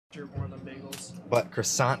more than bagels. But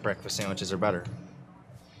croissant breakfast sandwiches are better.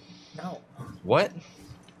 No. What?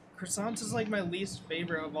 Croissants is like my least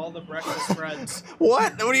favorite of all the breakfast breads.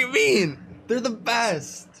 What? What do you mean? They're the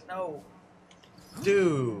best. No.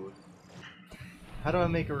 Dude. How do I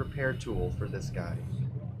make a repair tool for this guy?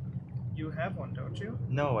 You have one, don't you?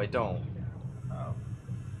 No, I don't. Oh.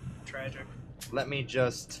 Tragic. Let me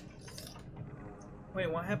just...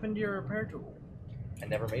 Wait, what happened to your repair tool? I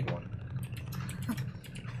never made one.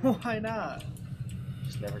 Why not?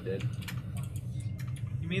 Just never did.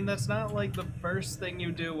 You mean that's not like the first thing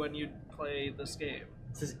you do when you play this game?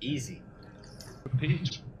 This is easy.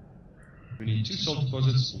 Repeat. We need 2 salt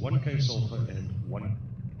deposits, 1 cave sulfur, and 1.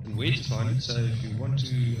 And where to find it, so if you want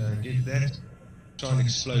to get that, try and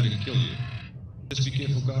explode and kill you. Just be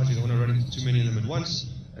careful, guys, you don't want to run into too many of them at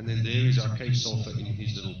once. And then there is our cave sulfur in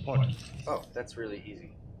his little pod. Oh, that's really easy.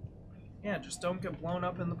 Yeah, just don't get blown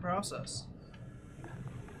up in the process.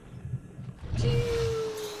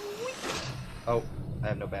 Oh, I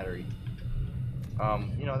have no battery.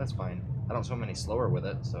 You know, that's fine. I don't swim any slower with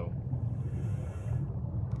it, so...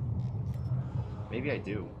 Maybe I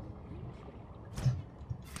do.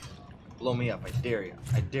 Blow me up, I dare you.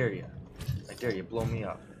 I dare you. I dare you, blow me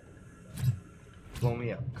up. Blow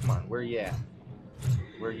me up. Come on, where you at?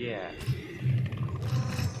 Where you at?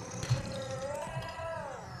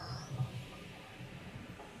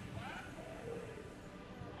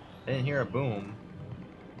 I didn't hear a boom.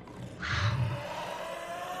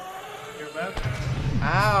 You're about to.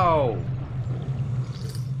 Ow!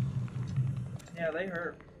 Yeah, they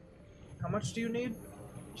hurt. How much do you need?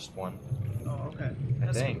 Just one. Oh, okay. I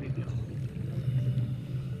That's think. no big deal.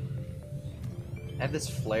 I have this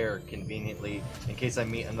flare conveniently in case I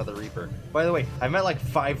meet another Reaper. By the way, I've met like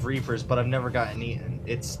 5 Reapers, but I've never gotten eaten.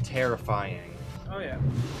 It's terrifying. Oh yeah.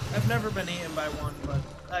 I've never been eaten by one, but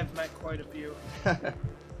I've met quite a few.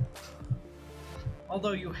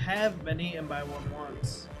 Although you have been eaten by one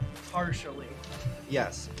once. Partially.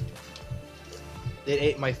 Yes. It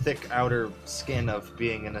ate my thick outer skin of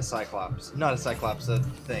being in a Cyclops. Not a Cyclops, a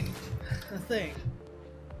thing. A thing.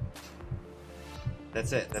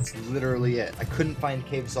 That's it. That's literally it. I couldn't find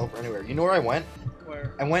cave sulfur anywhere. You know where I went?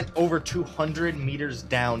 Where? I went over 200 meters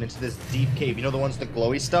down into this deep cave. You know the ones with the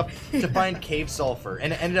glowy stuff? To find cave sulfur.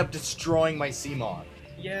 And it ended up destroying my Seamoth.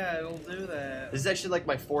 Yeah, it'll do that. This is actually like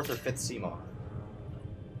my 4th or 5th Seamoth.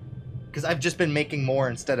 Because I've just been making more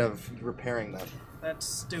instead of repairing them. That's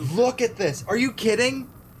stupid. Look at this! Are you kidding?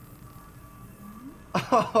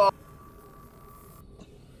 Oh.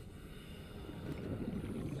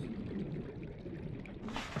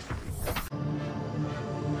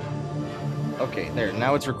 Okay, there.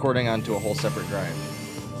 Now it's recording onto a whole separate drive.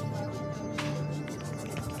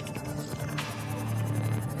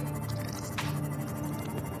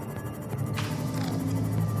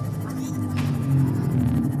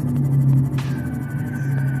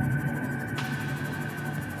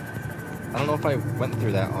 I don't know if I went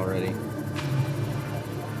through that already.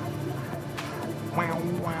 Wow,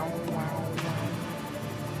 wow, wow.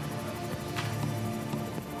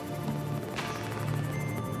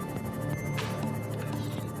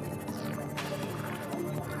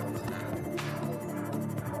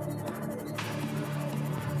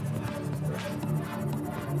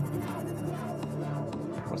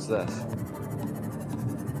 What's this?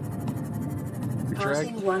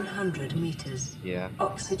 Passing 100 meters. Yeah.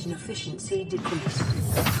 Oxygen efficiency decreased.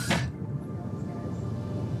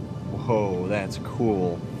 Whoa, that's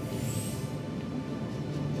cool.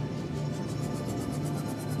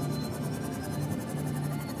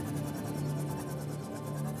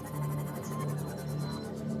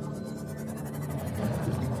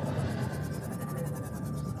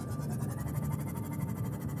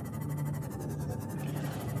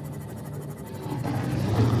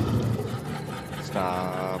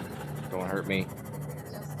 Stop. Don't hurt me.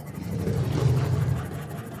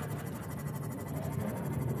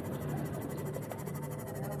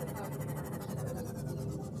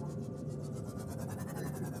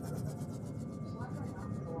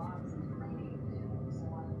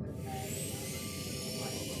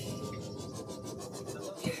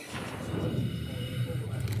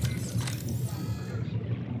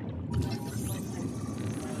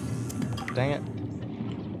 Dang it.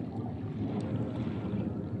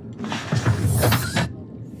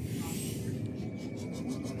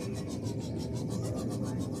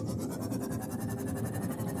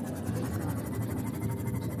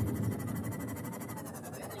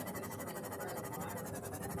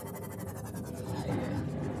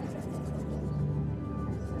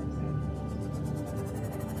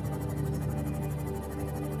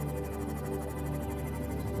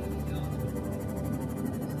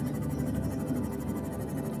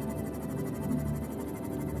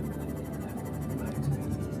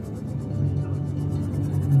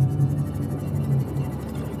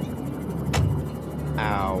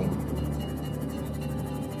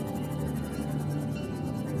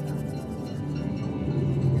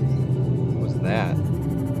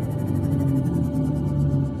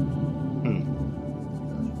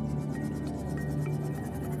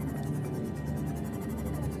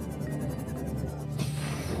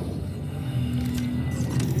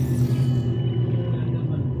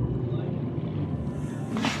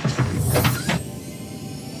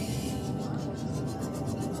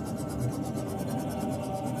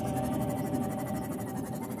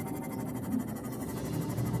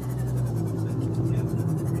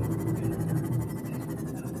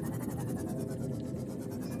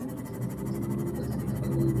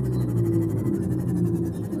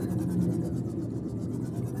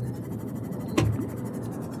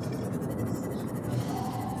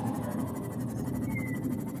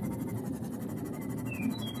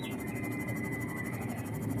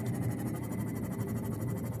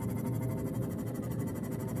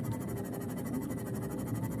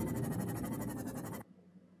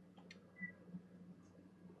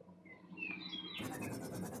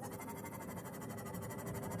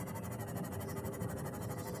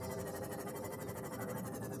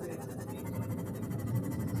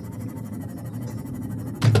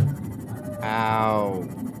 Ow.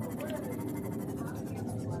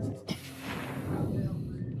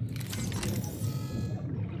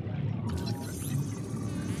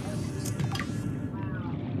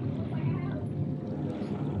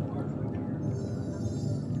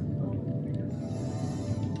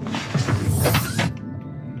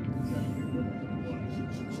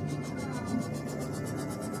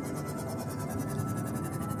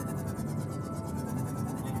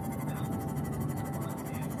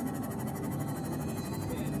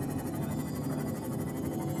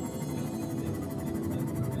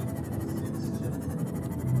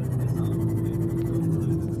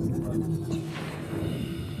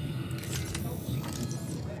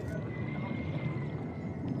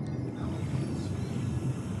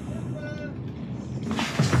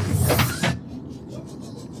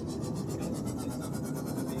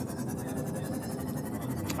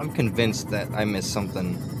 I'm convinced that I missed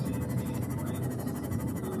something.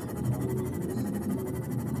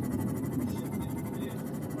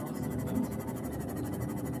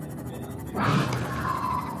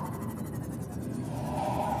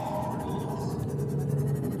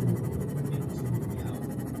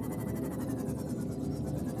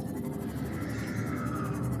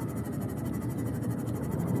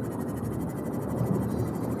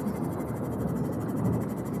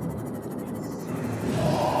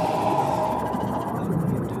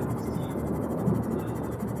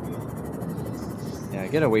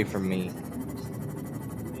 Get away from me.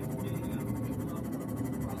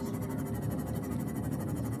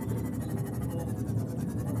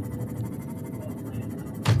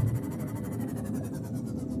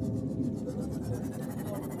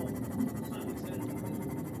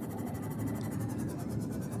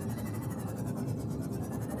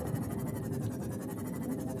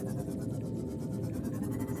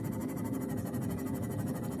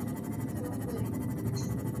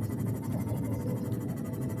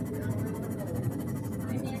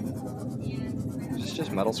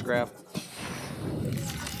 Just metal scrap.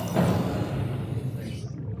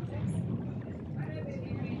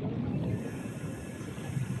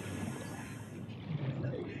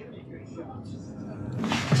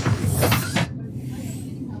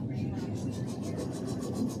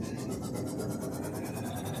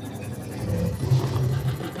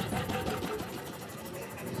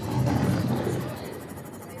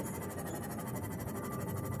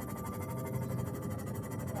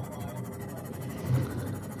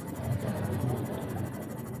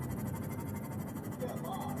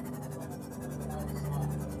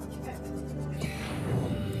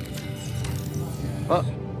 Oh.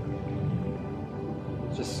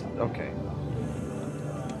 Just, okay.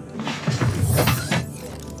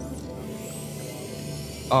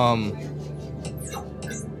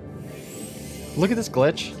 Look at this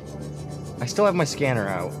glitch. I still have my scanner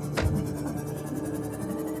out.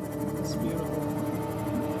 It's beautiful.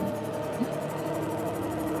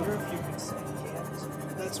 I wonder if you can say yes.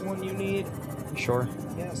 That's one you need. You sure?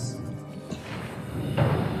 Yes.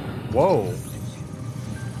 Whoa.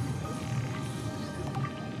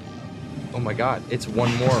 Oh my god, it's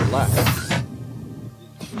one more left.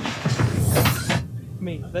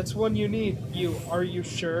 Me, that's one you need. Are you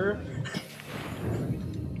sure?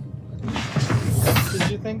 Did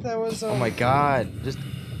you think that was Oh my god, just...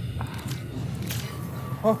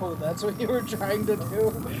 Oh, that's what you were trying to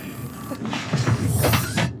do?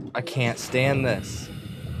 I can't stand this.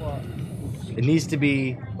 What? It needs to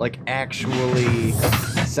be, like, actually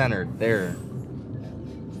centered. There.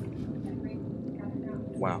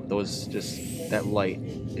 Wow, those just... that light,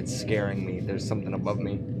 it's scaring me. There's something above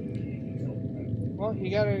me. Well, you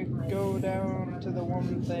gotta go down to the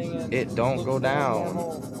one thing and... It don't look go for the down.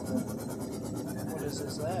 animal. What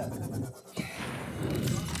is that?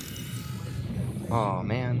 Oh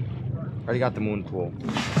man. Already got the moon pool.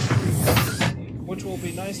 Which will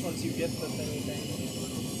be nice once you get the thingy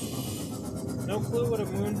thing. No clue what a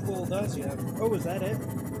moon pool does yet. Oh, is that it?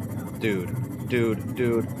 Dude.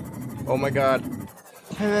 Oh my god.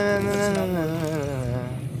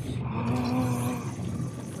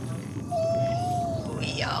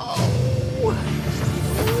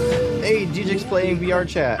 Hey, DJ's playing VR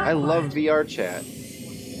chat. I love VR chat.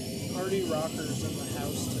 Party rockers in the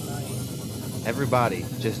house tonight. Everybody,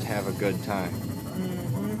 just have a good time.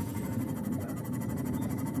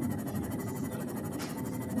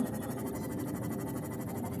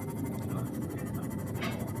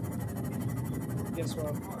 Guess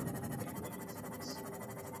what?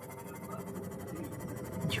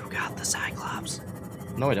 You got the Cyclops.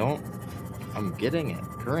 No, I don't. I'm getting it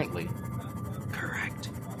currently. Correct.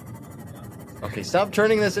 Okay, stop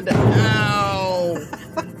turning this into. Ow!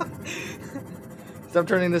 Stop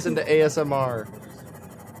turning this into ASMR.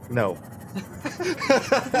 No.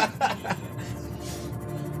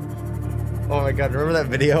 Oh my god, remember that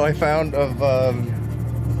video I found of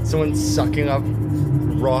someone sucking up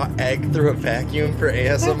raw egg through a vacuum for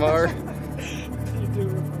ASMR? You do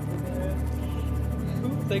remember that?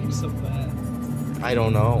 Who thinks of that? I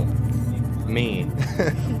don't know. Me.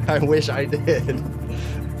 I wish I did.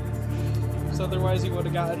 So otherwise you would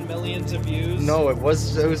have gotten millions of views? No, it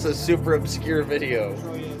was a super obscure video.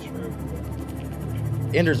 Oh yeah, true.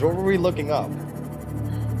 Anders, what were we looking up?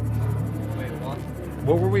 Wait, what?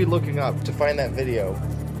 What were we looking up to find that video?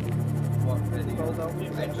 What video?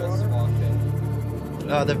 Philadelphia I Bridgewater? just walked in.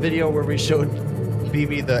 The video where we showed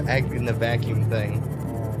BB the egg in the vacuum thing.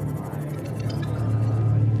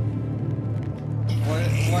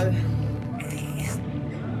 What?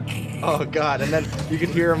 Oh god, and then you could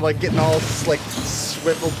hear him like getting all like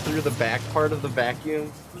swiveled through the back part of the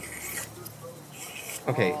vacuum.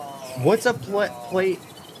 Okay, what's a plate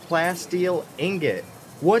plasteel ingot?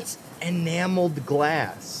 What's enameled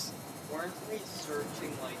glass? Weren't we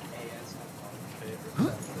searching like ASMR or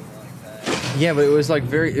something like that? Yeah, but it was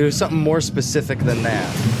like it was something more specific than that.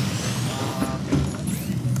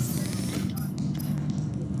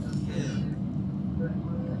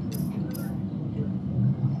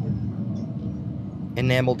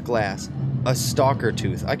 Enameled glass. A stalker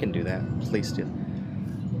tooth. I can do that. Please do.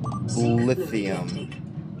 Lithium.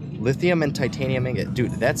 Lithium and titanium ingot.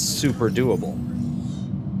 Dude, that's super doable.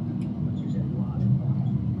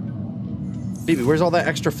 Baby, where's all that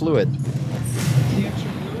extra fluid? The extra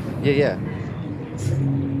fluid? Yeah.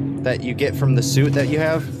 That you get from the suit that you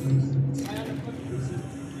have?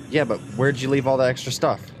 Yeah, but where'd you leave all that extra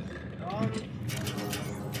stuff?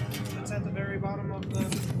 It's at the very bottom of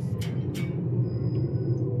the...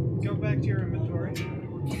 Go back to your inventory.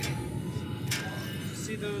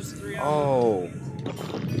 See those three items? Oh.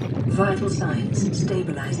 Vital signs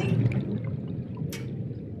stabilizing.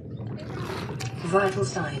 Vital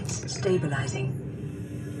signs stabilizing.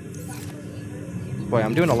 Boy,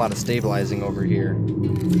 I'm doing a lot of stabilizing over here.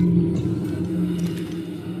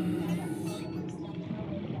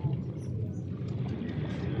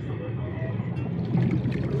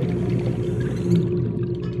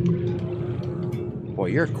 Boy,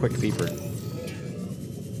 you're a quick beeper.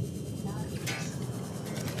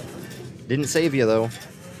 Didn't save you, though.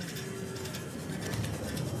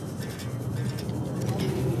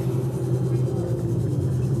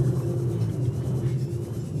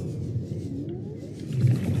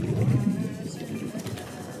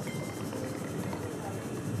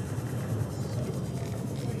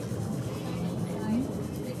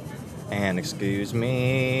 And excuse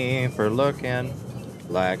me for looking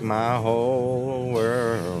like my whole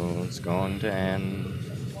world's going to end.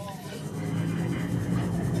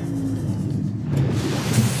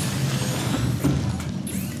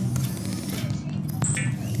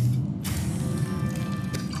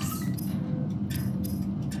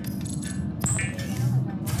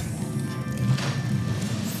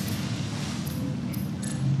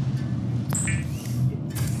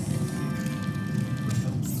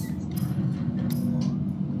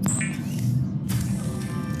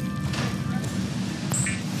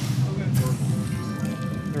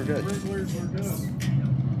 We're good. Rizzlers were good.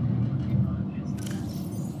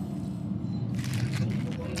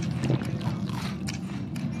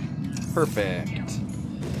 Perfect.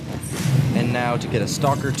 And now to get a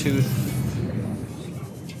stalker tooth.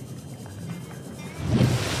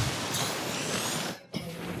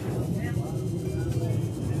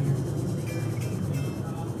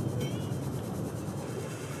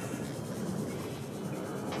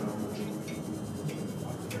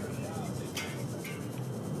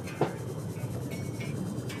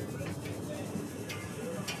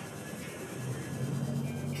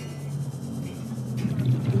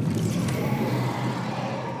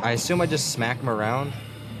 I assume I just smack him around.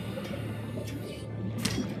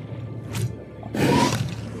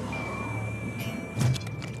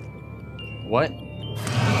 What?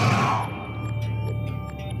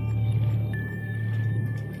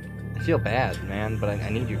 I feel bad, man, but I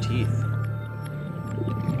need your teeth.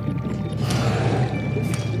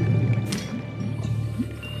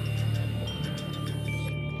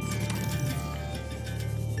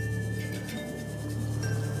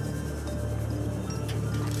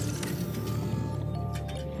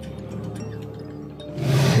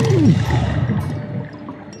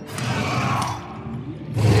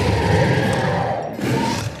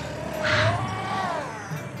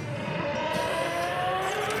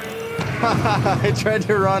 I tried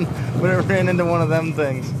to run, but it ran into one of them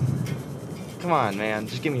things. Come on, man.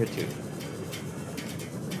 Just give me your tooth.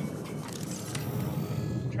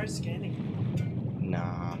 Try scanning.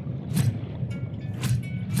 Nah.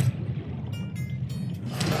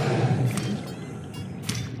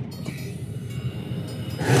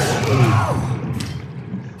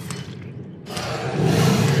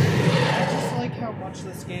 I just like how much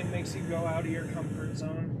this game makes you go out of your comfort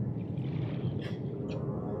zone.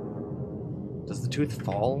 Does the tooth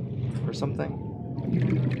fall or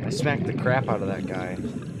something? I smacked the crap out of that guy.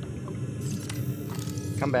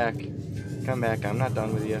 Come back. Come back. I'm not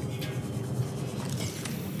done with you.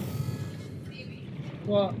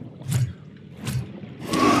 What?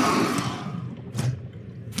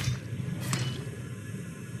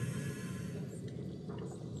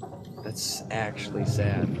 That's actually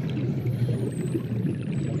sad.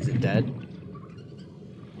 Is it dead?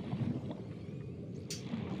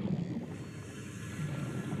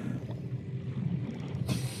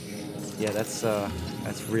 Yeah, that's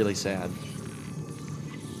really sad.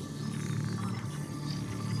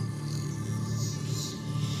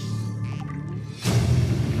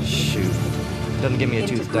 Shoot. Doesn't give me a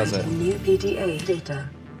tooth, does it? New PDA data.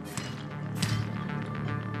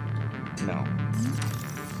 No.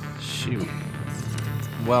 Shoot.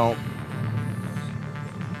 Well.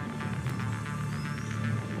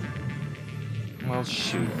 Well,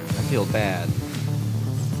 shoot. I feel bad.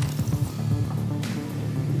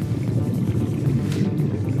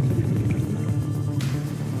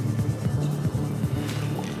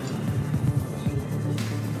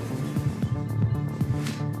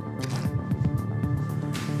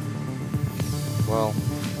 Well,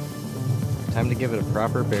 time to give it a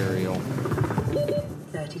proper burial.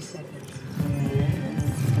 30 seconds.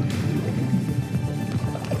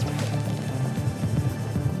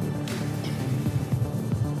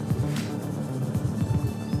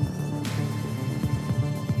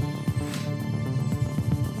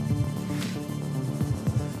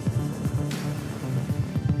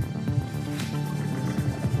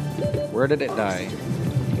 Where did it die?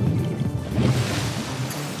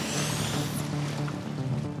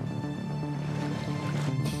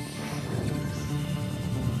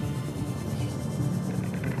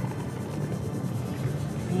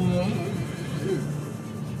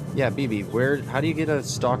 Yeah, BB, how do you get a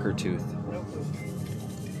stalker tooth? No clue.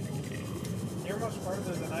 You're much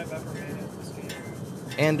farther than I've ever made it in this game.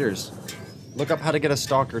 Anders, look up how to get a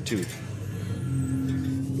stalker tooth.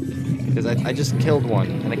 Because I just killed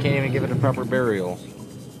one, and I can't even give it a proper burial.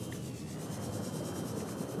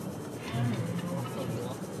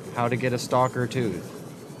 How to get a stalker tooth.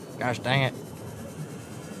 Gosh dang it.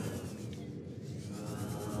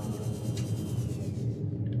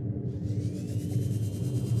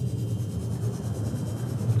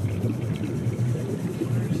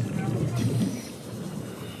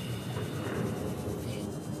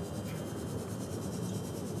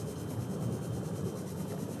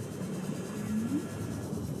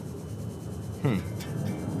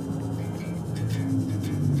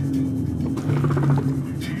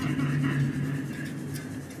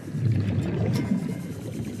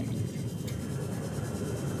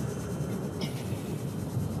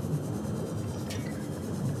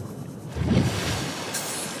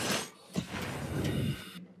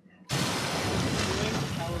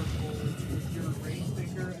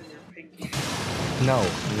 No.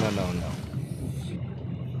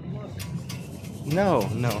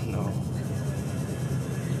 No.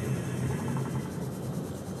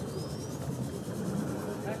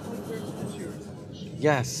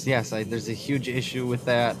 Yes, there's a huge issue with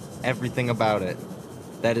that. Everything about it.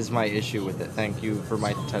 That is my issue with it. Thank you for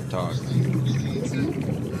my TED Talk.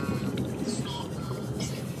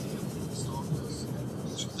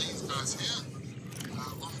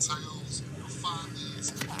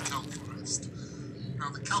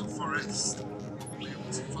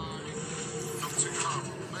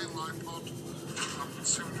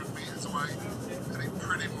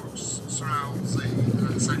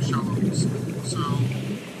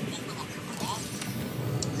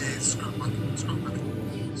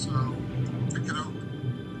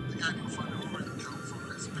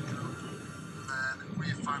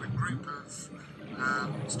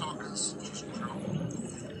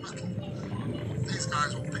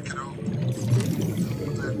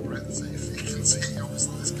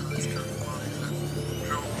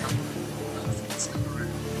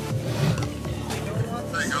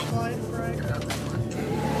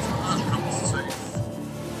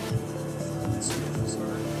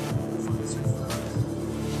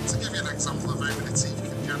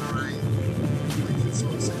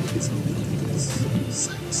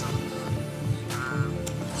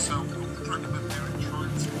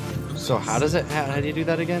 So how does it? How do you do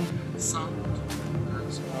that again?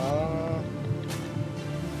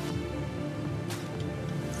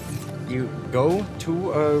 You go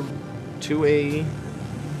to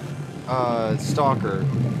a stalker.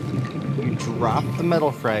 You drop the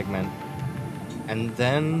metal fragment, and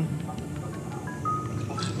then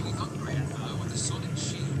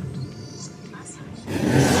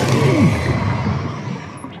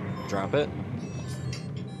drop it.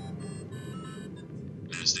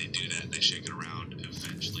 As they do that, they shake it around.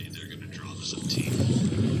 Eventually, they're going to draw some teeth.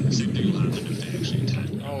 Same thing will happen if they actually attack.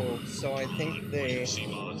 Oh, so I think they...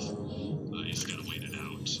 Seamoth, you just gotta wait it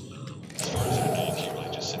out. As far as I know, you can't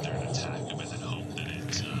really just sit there and attack them and then hope that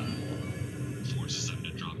it forces them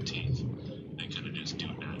to drop teeth. They kind of just do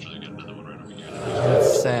it naturally. Got another one right over here.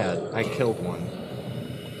 That's sad. I killed one.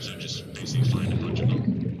 So just basically find a bunch of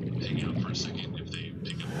them, hang out for a second. If they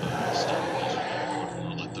pick up stuff,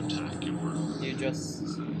 I'll let them attack you. Or You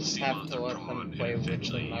just have to let them play with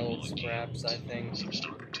the metal scraps, I think. some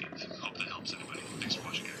stalker teeth. Hope that helps anybody. Thanks for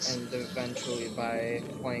watching, guys. And eventually, by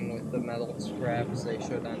playing with the metal scraps, they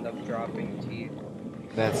should end up dropping teeth.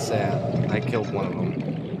 That's sad. I killed one of them.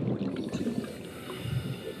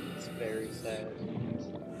 It's very sad.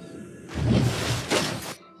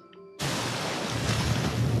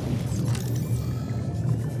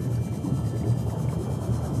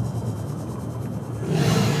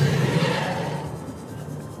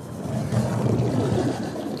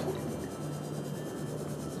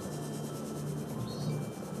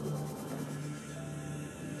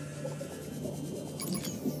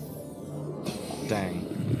 Dang.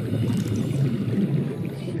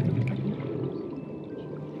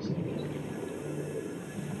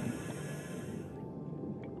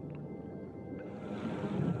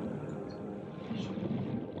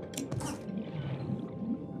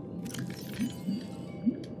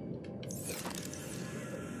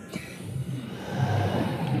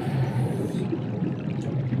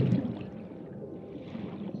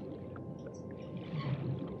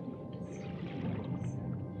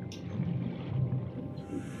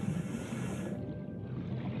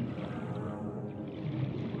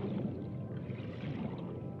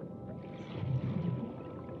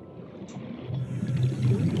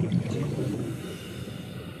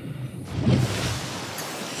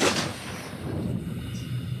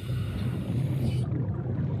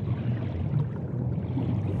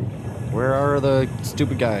 Where are the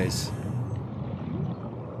stupid guys?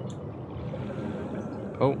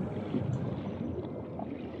 Oh.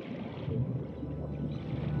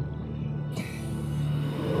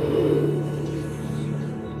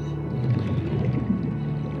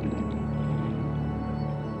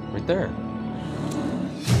 Right there.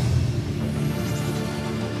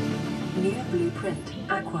 New blueprint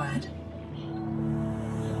acquired.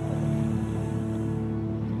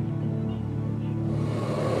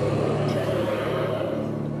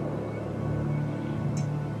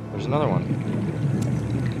 There's another one.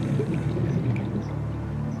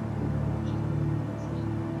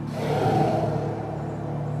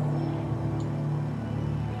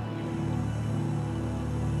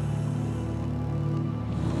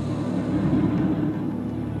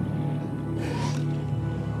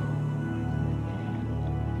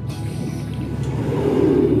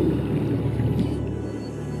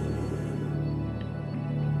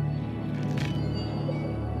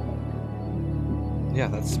 Yeah,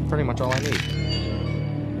 that's pretty much all I need.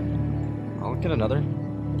 I'll get another.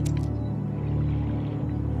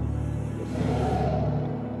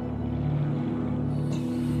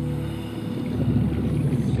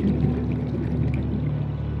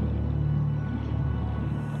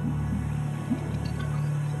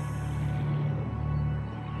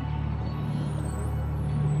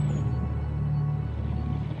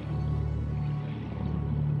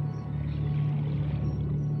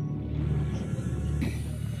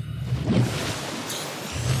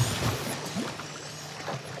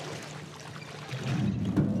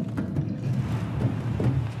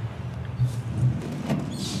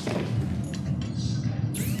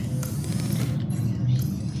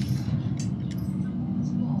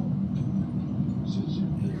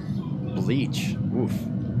 Bleach. Oof.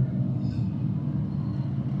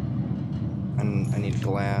 And I need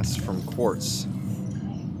glass from quartz.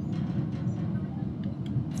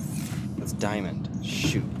 That's diamond.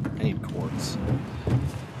 Shoot. I need quartz.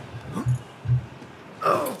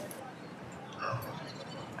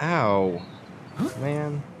 Ow.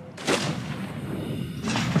 Man.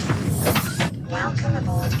 Welcome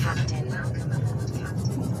aboard, Captain. Welcome aboard,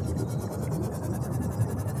 Captain.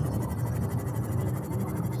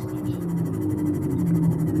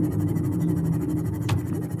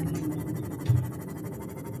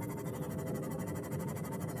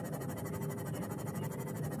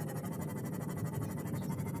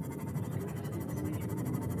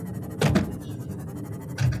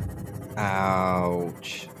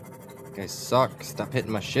 Ouch. You guys suck. Stop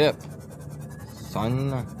hitting my ship.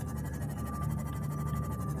 Son.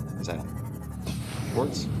 What's that?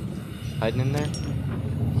 Quartz? Hiding in there?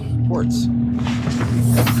 Quartz.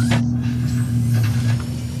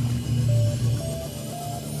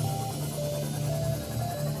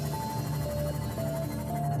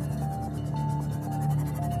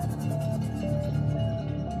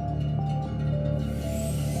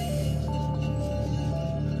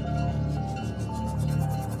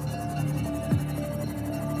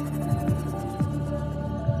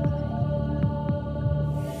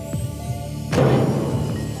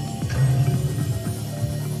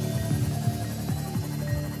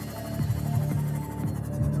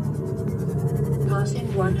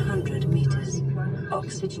 Passing 100 meters.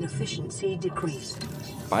 Oxygen efficiency decreased.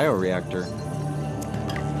 Bioreactor.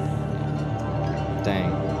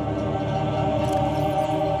 Dang.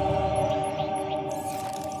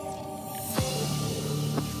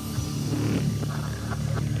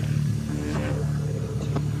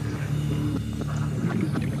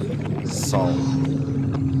 Salt.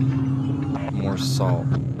 More salt.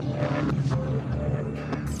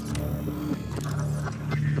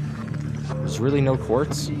 There's really no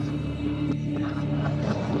quartz?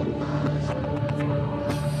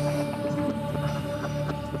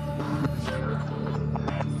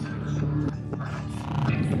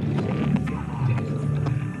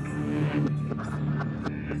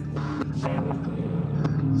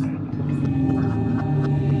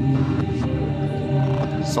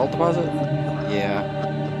 Salt deposit? Yeah.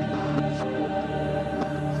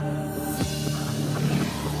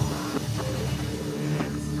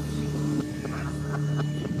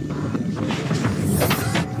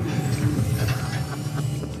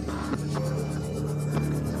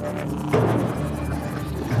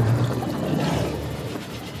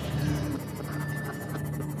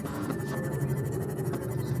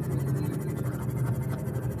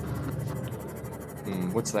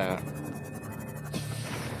 What's that?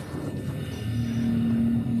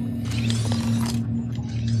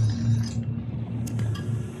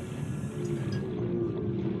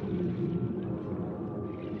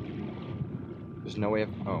 There's no way of...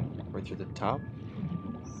 Oh, right through the top?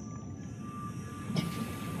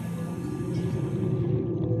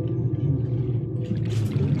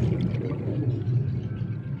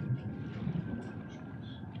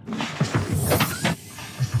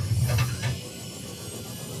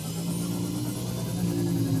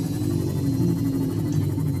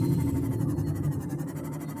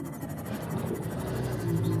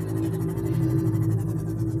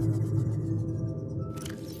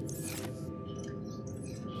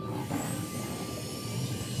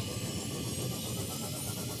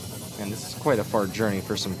 And this is quite a far journey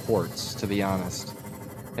for some quartz, to be honest.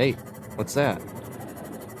 Hey, what's that?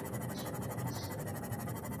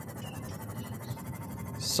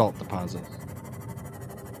 Salt deposit.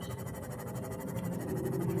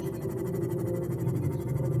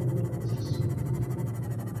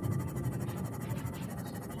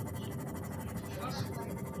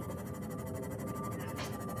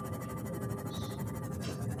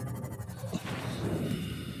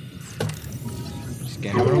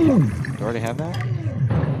 Scanner room? Do I already have that?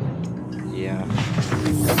 Yeah.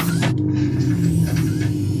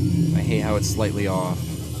 I hate how it's slightly off.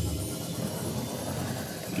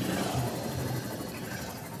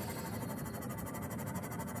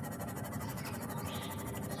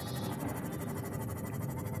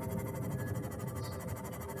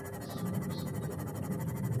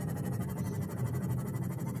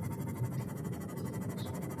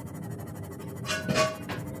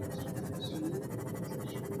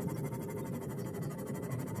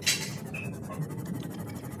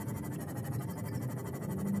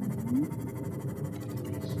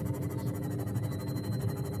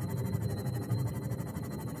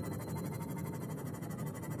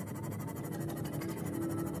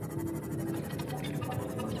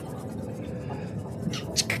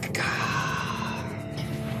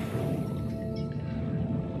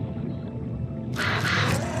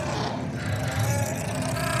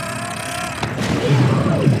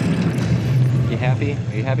 Happy?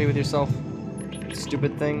 Are you happy with yourself?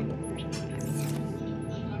 Stupid thing?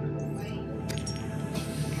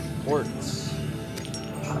 Quartz.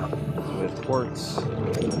 With quartz.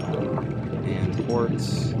 And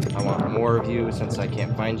quartz. I want more of you since I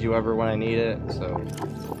can't find you ever when I need it, so...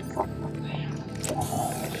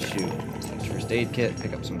 Shoot. First aid kit,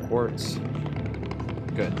 pick up some quartz.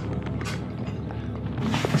 Good.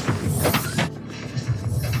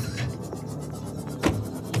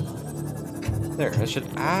 There, that should...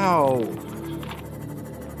 Ow!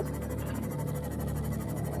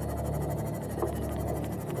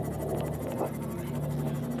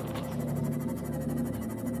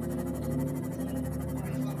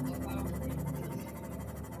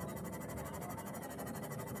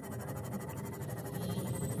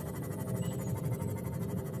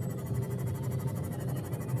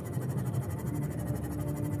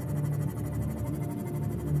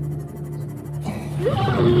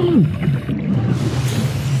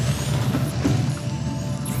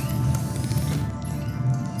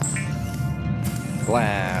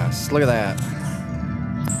 Glass. Look at that.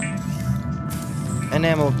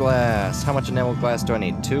 Enamel glass. How much enamel glass do I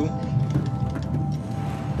need? 2?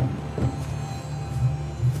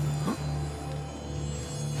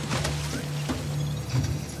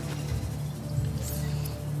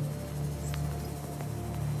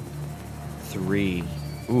 Three.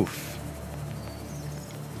 Oof.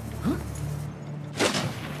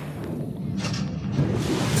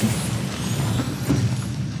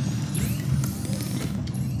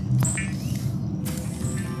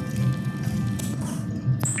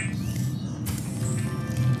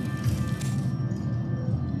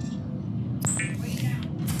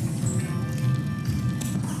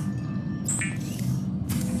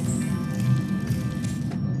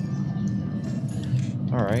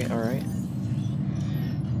 Alright, alright.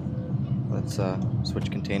 Let's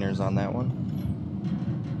switch containers on that one.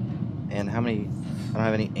 And how many... I don't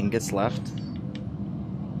have any ingots left. So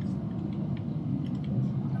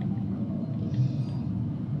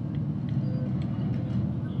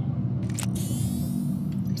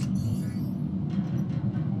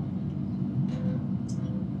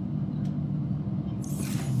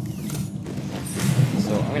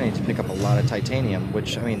I'm gonna need to pick up a lot of titanium,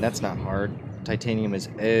 which, I mean, that's not hard. Titanium is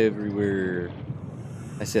everywhere.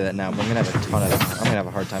 I say that now, but I'm gonna have a ton of it. I'm gonna have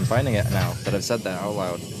a hard time finding it now that I've said that out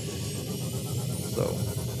loud. So.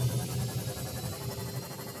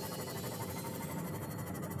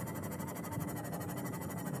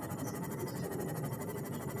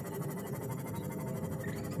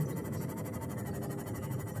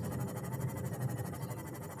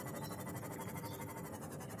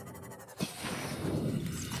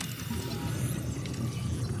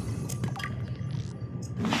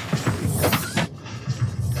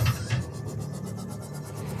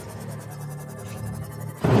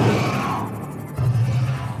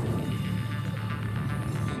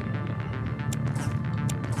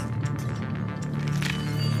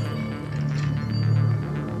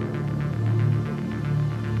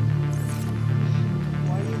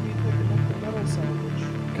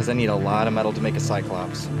 Because I need a lot of metal to make a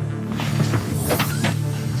Cyclops. I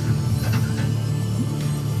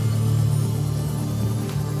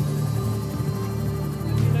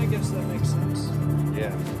mean, I guess that makes sense.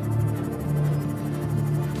 Yeah.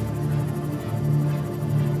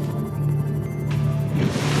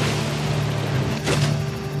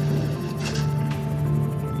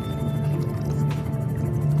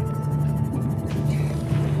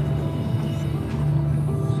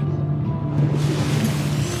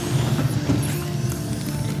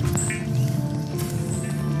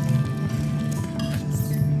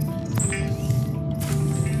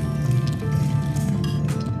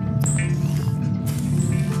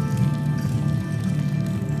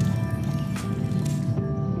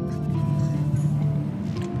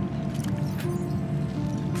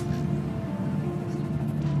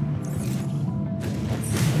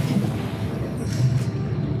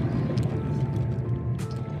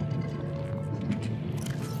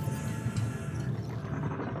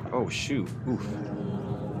 Oh shoot, oof.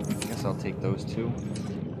 I guess I'll take those two.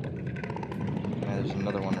 There's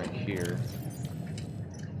another one right here.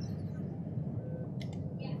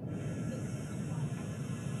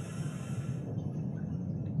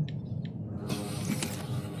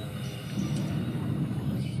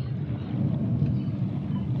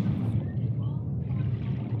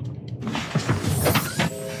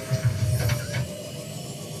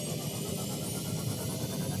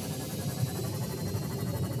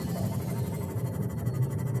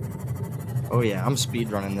 Oh yeah, I'm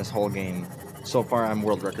speedrunning this whole game. So far, I'm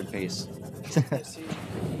world record pace. I see.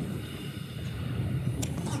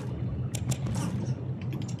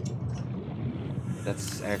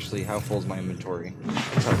 That's actually how full is my inventory.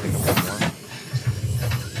 I'll try to pick up one more.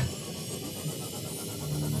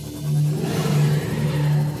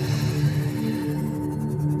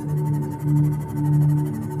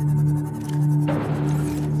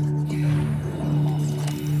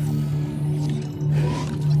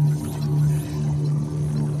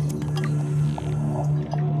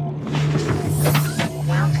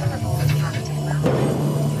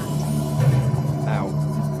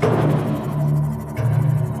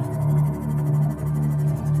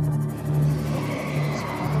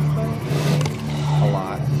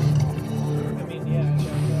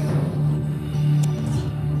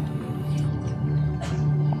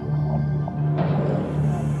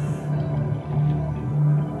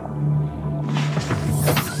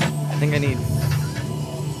 I think I need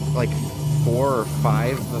like 4 or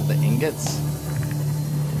 5 of the ingots,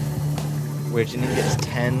 which I need to get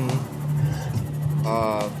 10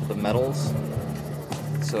 of the metals.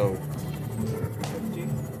 So, 50.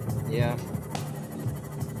 yeah.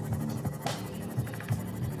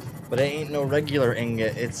 But it ain't no regular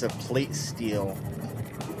ingot, it's a plate steel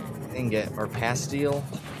ingot, or pastille,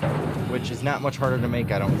 which is not much harder to make,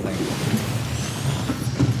 I don't think.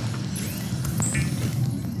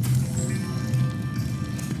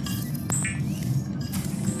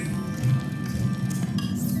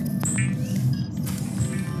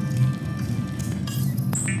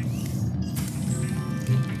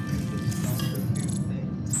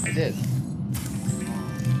 I did.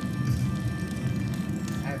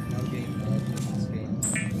 I have no game left in this game.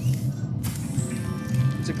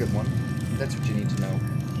 It's a good one. That's what you need to know.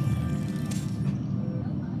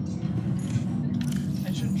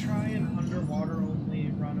 I should try an underwater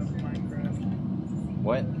only run of Minecraft.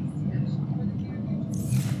 What? I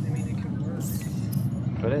mean, it could work.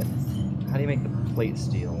 Put it? How do you make the plate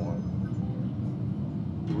steel one?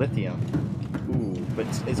 Lithium. Ooh, but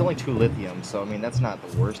it's only 2 lithium, so I mean that's not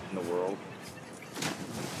the worst in the world.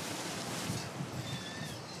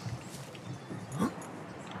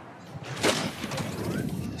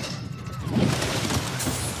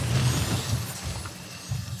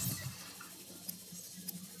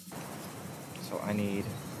 So I need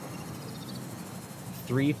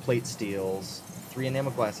 3 plate steels, 3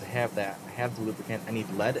 enamel glass. I have that. I have the lubricant. I need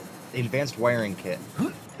lead. The advanced wiring kit.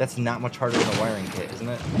 That's not much harder than a wiring kit, isn't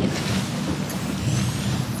it?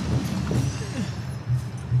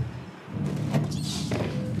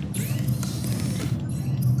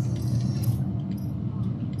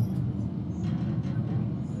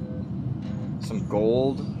 Some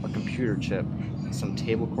gold, a computer chip, some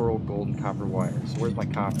table coral, gold, and copper wire. So where's my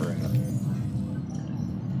copper at?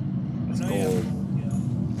 That's No, yeah. gold.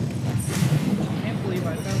 I can't believe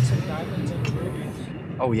I found some diamonds and rubies.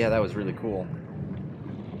 Oh yeah, that was really cool.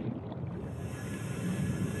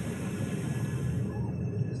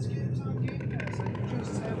 This game's on Game Pass. I could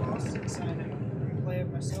just have Austin sign it and play it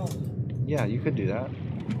myself. Yeah, you could do that.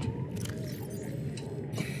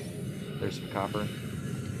 There's some copper.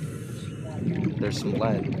 There's some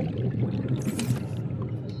lead.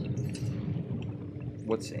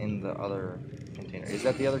 What's in the other container? Is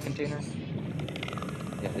that the other container?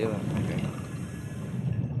 Yeah, the other one. Okay.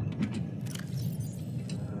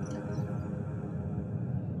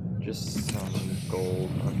 Just some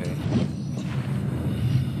gold. Okay.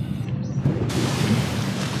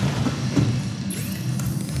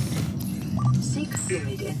 Seek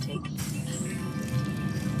fluid intake.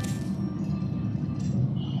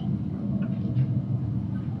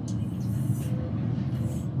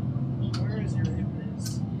 Where is your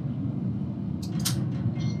hypnotist?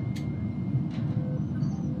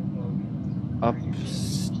 Up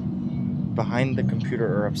behind the computer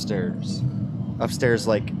or upstairs? Upstairs,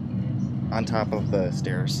 like on top of the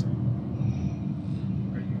stairs.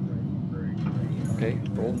 Okay,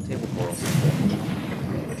 golden table coral.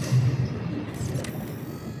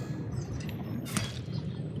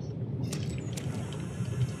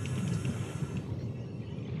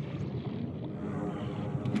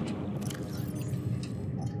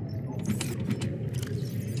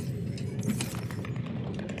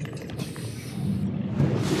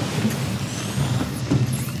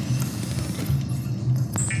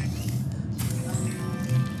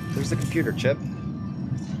 There's the computer chip.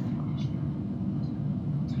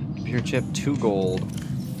 Computer chip, 2 gold.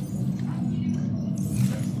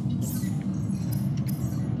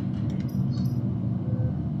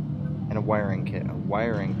 And a wiring kit. A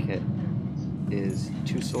wiring kit is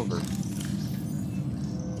 2 silver.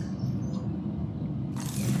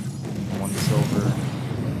 1 silver.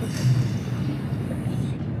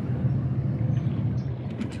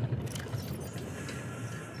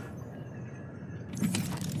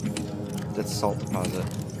 That's salt deposit.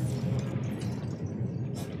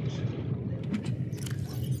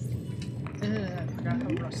 I forgot how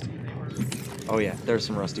rusty they were. Oh yeah, there's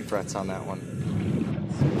some rusty frets on that one.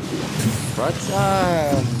 Frets?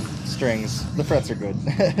 Strings. The frets are good.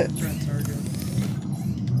 Threats are good.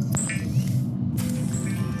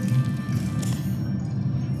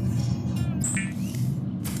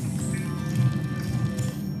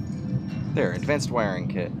 There, advanced wiring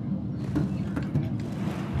kit.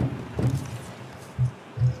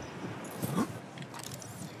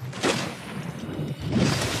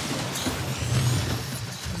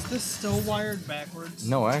 Is this still wired backwards?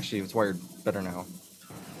 No, actually, it's wired better now.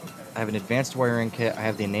 I have an advanced wiring kit. I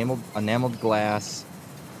have the enameled glass.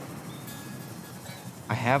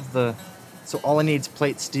 I have the... So all I need is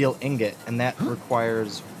plate steel ingot, and that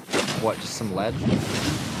requires, what, just some lead?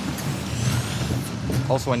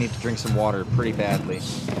 Also, I need to drink some water pretty badly.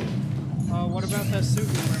 What about that suit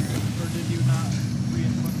you're wearing? Or did you not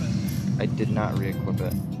re-equip it? I did not re-equip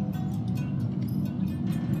it.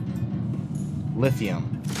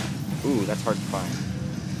 Lithium. Ooh, that's hard to find.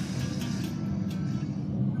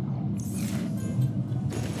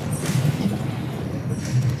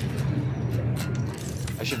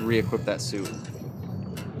 I should re-equip that suit.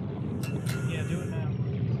 Yeah, do it now.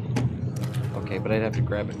 Okay, but I'd have to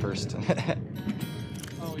grab it first.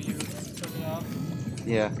 Oh, you took it off?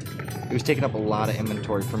 Yeah. It was taking up a lot of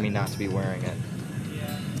inventory for me not to be wearing it.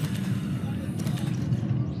 Yeah.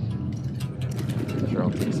 Sure,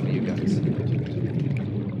 I'll take some of you guys.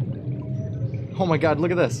 Oh my god,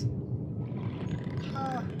 look at this!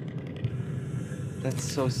 That's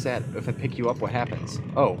so sad. If I pick you up, what happens?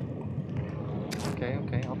 Oh. Okay,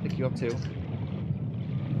 okay, I'll pick you up too.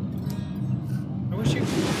 I wish you could.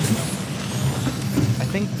 I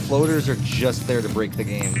think floaters are just there to break the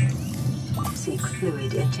game. Seek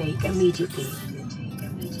fluid intake immediately.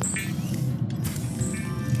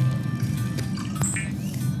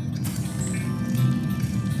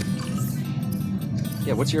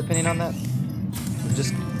 Yeah, what's your opinion on that?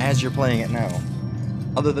 Just as you're playing it now.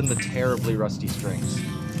 Other than the terribly rusty strings.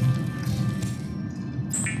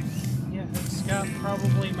 Yeah, it's got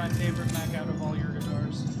probably my favorite mech out of all your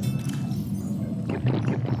guitars.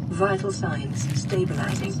 Vital signs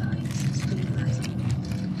stabilizing.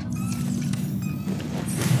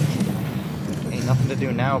 Ain't nothing to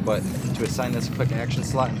do now but to assign this quick action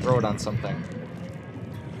slot and throw it on something.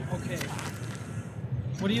 Okay.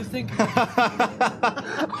 What do you think?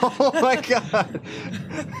 Oh my god!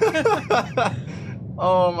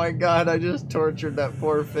 Oh my god, I just tortured that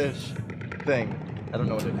poor fish thing. I don't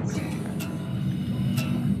know what it is.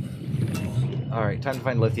 Alright, time to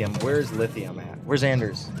find lithium. Where's lithium at? Where's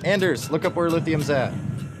Anders? Anders, look up where lithium's at.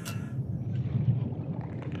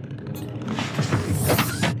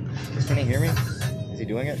 Can he hear me? Is he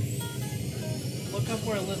doing it? Look up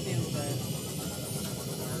where lithium's at.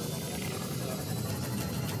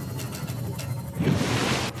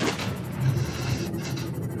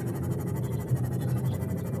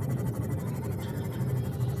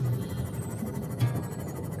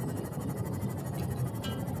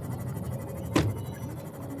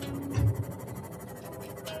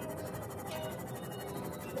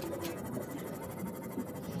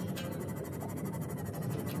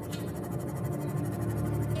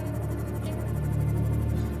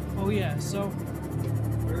 Oh yeah, so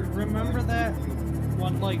remember that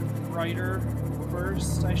one like writer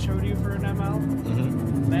burst I showed you for an ML?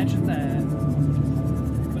 Mm-hmm. Imagine that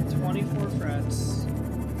with 24 frets,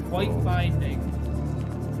 white binding,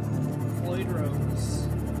 Floyd Rose,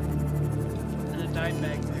 and a dime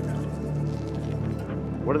bag pickup.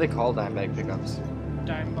 What do they call dime bag pickups?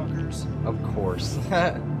 Dime buckers. Of course.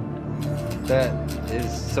 That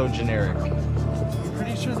is so generic. I'm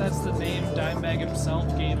pretty sure that's the name Dimebag himself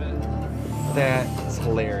gave it. That's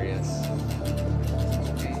hilarious.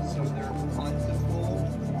 Okay, so they're plentiful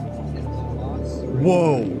in the Lost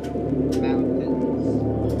Whoa! Mountains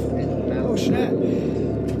and Oh shit!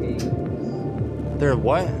 caves. They're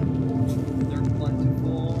what? They're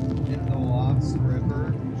plentiful in the Lost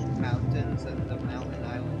River Mountains and the Mountain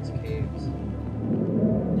Islands caves.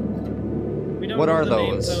 We don't What know are the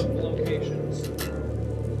names those? of locations.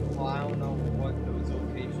 Well, I don't know what those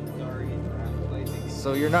locations are either. I'm blaming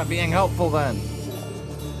So you're not being helpful then.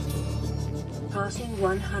 Passing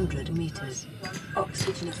 100 meters.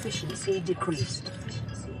 Oxygen efficiency decreased.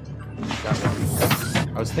 Got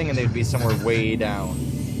one. I was thinking they'd be somewhere way down.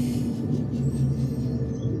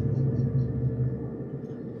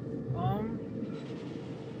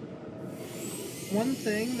 One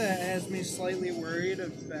thing that has me slightly worried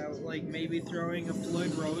about, like, maybe throwing a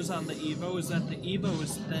Floyd Rose on the Evo is that the Evo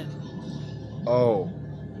is thin. Oh,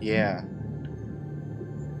 yeah.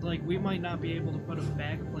 Like, we might not be able to put a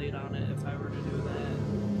backplate on it if I were to do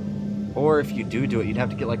that. Or if you do it, you'd have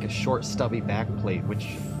to get like a short, stubby backplate, which,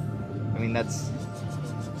 I mean, that's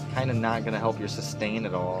kind of not going to help your sustain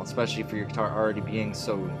at all, especially for your guitar already being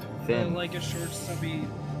so thin. Like a short, stubby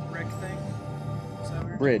brick thing? Is that what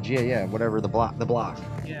you're Bridge, yeah, whatever, the block.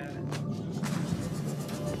 Yeah.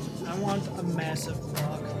 I want a massive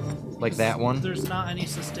block. Like that one? There's not any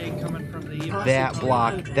sustain coming from the Evo. That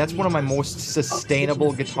block, that's one of my most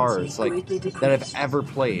sustainable guitars, like, that I've ever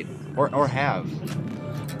played, or have.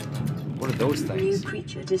 What are those New things?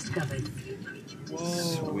 creature discovered.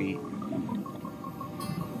 Whoa. Sweet.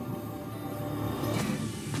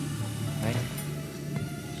 Okay.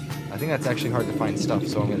 I think that's actually hard to find stuff,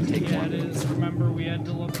 so I'm going to take Yeah, one. it is. Remember, we had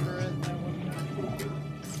to look for it. That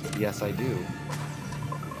one. Yes, I do.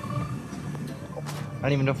 I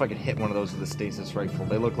don't even know if I could hit one of those with a stasis rifle.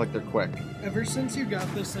 They look like they're quick. Ever since you got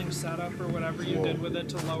this thing set up or whatever you Whoa. did with it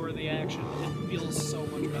to lower the action, it feels so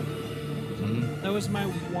much better. That was my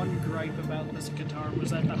one gripe about this guitar, was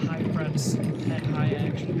that the high frets had high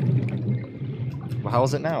action. Well, how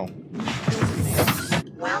is it now?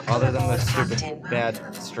 Welcome Other than the aboard, stupid Captain.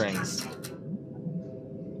 bad strings.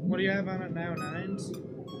 What do you have on it now,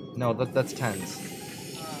 9s? No, that's 10s.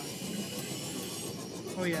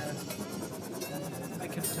 Oh yeah. I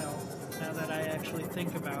can tell, now that I actually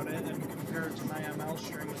think about it and compare it to my ML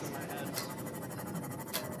strings in my head.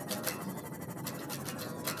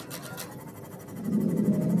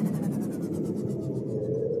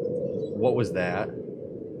 What was that?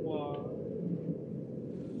 Whoa.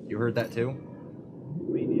 You heard that too?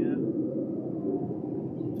 I mean, yeah.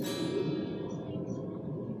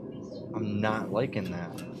 I'm not liking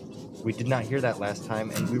that. We did not hear that last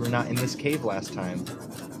time, and we were not in this cave last time.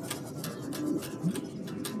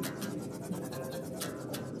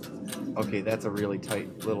 Okay, that's a really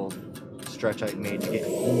tight little stretch I made to get.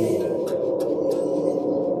 Ooh.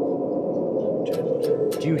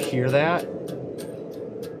 Do you hear that?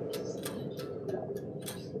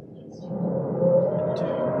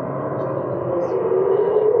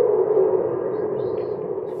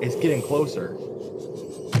 It's getting closer.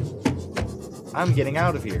 I'm getting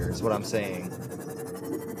out of here, is what I'm saying.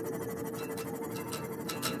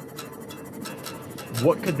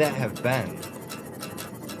 What could that have been?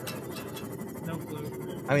 No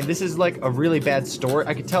clue. I mean, this is like a really bad story.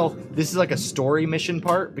 I could tell this is like a story mission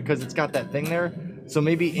part because it's got that thing there. So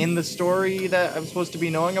maybe in the story that I'm supposed to be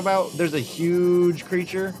knowing about, there's a huge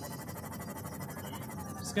creature.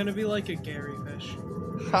 It's gonna be like a Gary fish.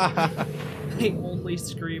 They only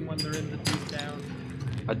scream when they're in the deep down.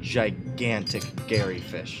 A gigantic Gary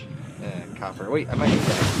fish. Copper. Wait, I might need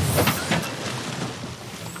that.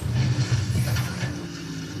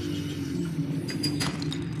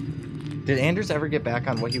 Did Anders ever get back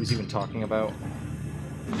on what he was even talking about?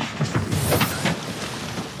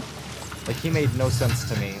 Like, he made no sense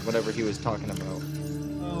to me, whatever he was talking about.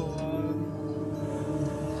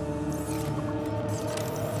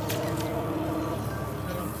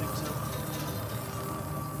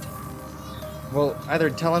 Well, either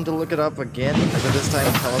tell him to look it up again, but this time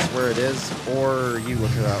tell us where it is, or you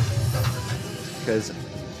look it up. Because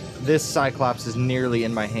this Cyclops is nearly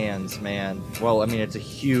in my hands, man. Well, I mean, it's a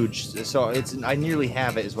huge... So, I nearly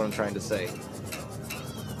have it, is what I'm trying to say.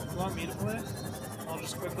 You want me to play it? I'll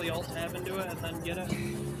just quickly Alt-Tab into it and then get it.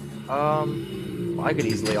 Well, I could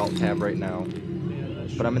easily Alt-Tab right now. Yeah,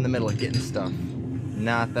 But I'm in the middle of getting stuff.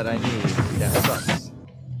 Not that I need. That sucks.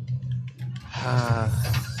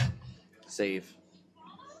 Save.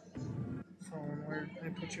 Phone, where I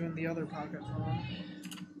put you in the other pocket phone.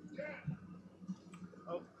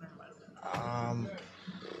 Oh, never mind.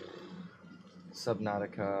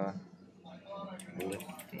 Subnautica. Lithium.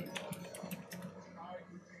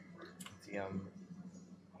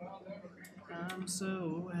 I'm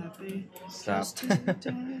so happy. Stop. Just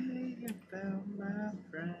today I found my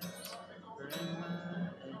friends.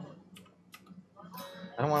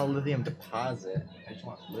 I don't want a lithium deposit. I just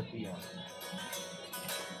want lithium.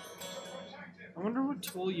 I wonder what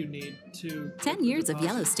tool you need to... 10 years of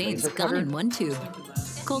yellow stains gone in one tube.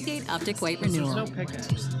 Colgate Optic White There's Renewal. no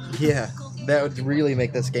pickaxe. Yeah, that would really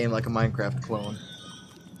make this game like a Minecraft clone.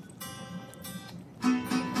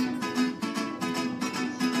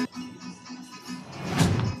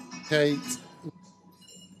 Kate,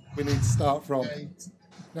 we need to start from.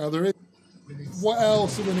 Now there is. What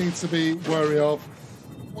else do we need to be wary of?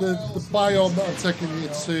 The biome that I'm taking you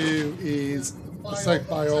to is a safe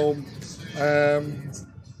biome.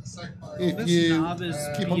 If This you knob is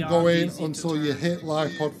keep on beyond going easy to until you turn. hit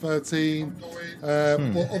life pod 13,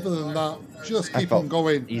 but other than that, just I keep felt on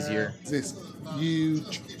going. easier. This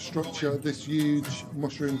huge structure, this huge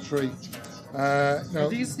mushroom tree. Now, Are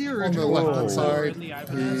these the on the original left hand ones that were side in the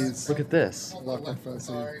iPad? is Look at this. life pod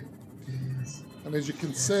 13. And as you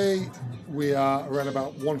can see, we are around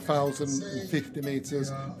about 1,050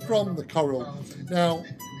 meters from the coral. Now,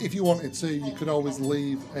 if you wanted to, you could always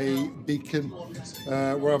leave a beacon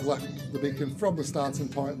where I've left the beacon from the starting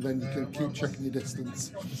point, and then you can keep checking your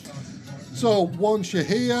distance. So once you're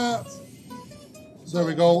here, there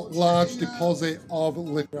we go, large deposit of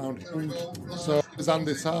liquid around here. So as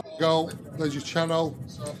Andy said, there's your channel.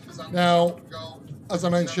 Now, as I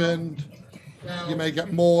mentioned, you may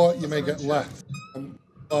get more, you may get less.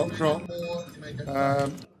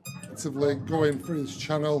 Actively going through this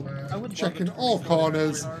channel, checking all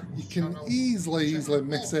corners. You can easily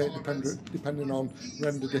miss it depending on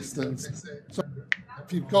render distance. So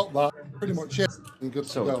if you've got that, pretty much it, you're good to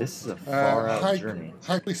So go. this is a far out journey.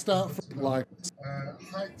 How do we start from like?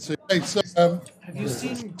 So Have you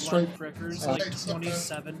seen straight Blood Fricker's like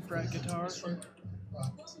 27 fret guitar?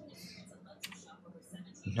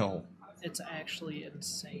 No. It's actually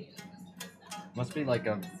insane. Must be like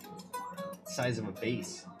a size of a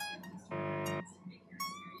base.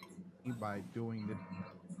 By doing the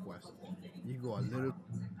quest, you go a little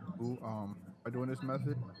by doing this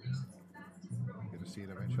method, you're gonna see it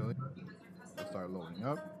eventually. It'll start loading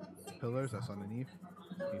up pillars that's underneath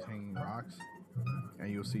these hanging rocks,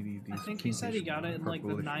 and you'll see these. I think he said he got it in like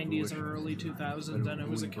the 90s or early 2000s, and it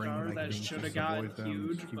was a car that should have got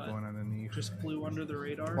huge, but just flew under the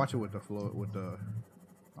radar. Watch it with the flow, with the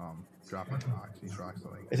dropping rocks. These rocks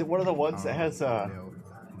are like. Is it one of the ones that has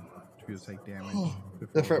take damage.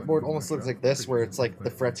 The fretboard almost looks like this, where it's like the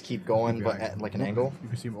frets keep going, but at like an angle? You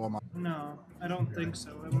can see all my. No, I don't think so.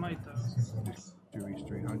 It might though. To reach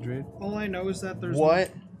 300. All I know is that there's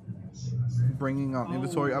what? Bringing up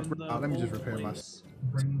inventory up. Let me just repair my. As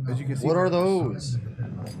you can see. What are those?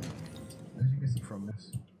 From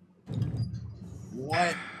this.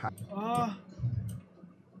 What?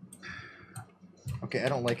 Okay, I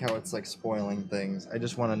don't like how it's like spoiling things. I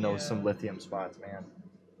just want to know some lithium spots, man.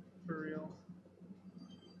 For real.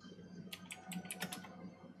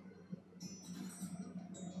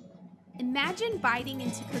 Imagine biting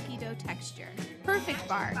into cookie dough texture. Perfect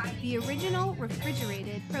Bar, the original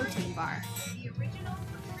refrigerated protein bar.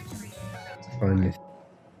 Finally.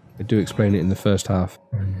 I do explain it in the first half.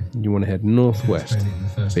 You want to head northwest.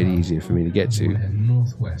 A bit easier for me to get to.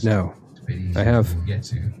 Now, I have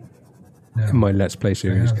in my Let's Play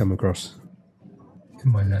series come across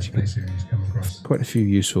quite a few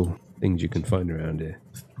useful things you can find around here.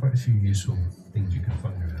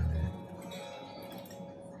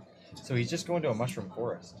 So he's just going to a mushroom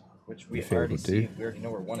forest, which we already see. We already know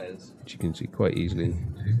where one is. Which you can see quite easily.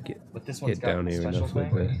 But this one's get down here enough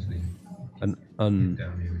with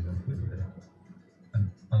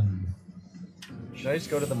Should I just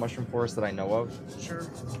go to the mushroom forest that I know of? Sure.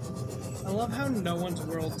 I love how no one's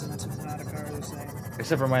worlds in Subnautica are the same.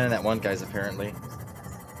 Except for mine and that one guy's, apparently.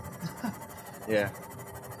 Yeah.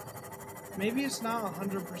 Maybe it's not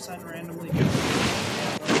 100% randomly multiple,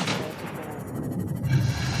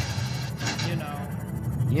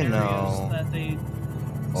 you know. That they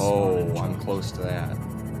oh, I'm close to that.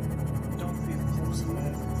 Don't be close to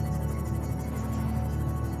that.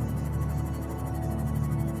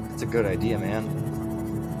 It's a good idea, man.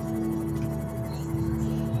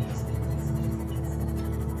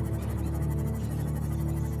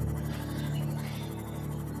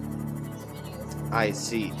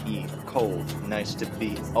 ICE, cold, nice to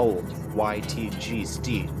be old. YTG,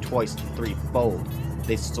 steed, twice threefold.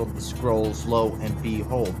 They sold the scrolls low, and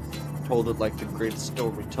behold, told it like the great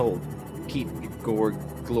story told. Keep your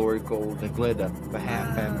glory, gold, and glitter, for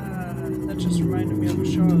half and. That just reminded me of a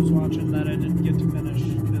show I was watching that I didn't get to finish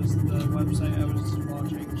because the website I was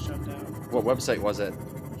watching shut down. What website was it?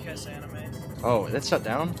 Kiss Anime. Oh, that shut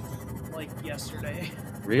down? Like yesterday.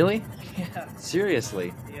 Really? Yeah.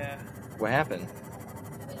 Seriously? Yeah. What happened?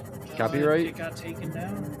 Copyright? It got taken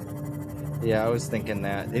down. Yeah, I was thinking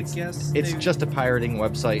that. It's they... just a pirating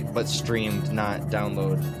website, but streamed, not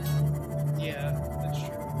download. Yeah, that's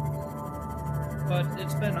true. But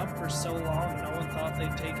it's been up for so long, no one thought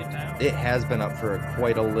they'd take it down. It has been up for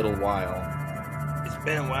quite a little while. It's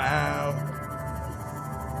been a while.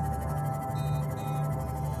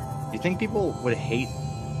 You think people would hate...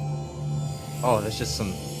 Oh, that's just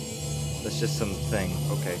some thing.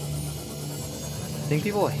 Okay. I think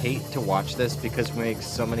people hate to watch this because we make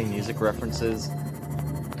so many music references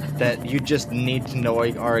that you just need to know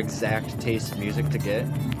our exact taste of music to get.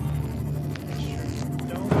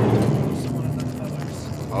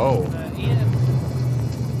 Oh.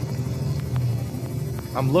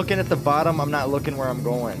 I'm looking at the bottom, I'm not looking where I'm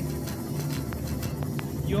going.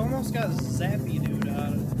 You almost got zappy, dude,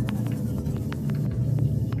 out of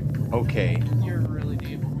it. Okay. You're really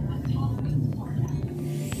deep.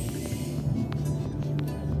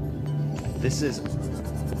 This is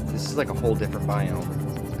like a whole different biome.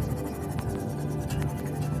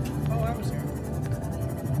 Oh, I was here.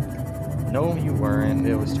 No, you weren't.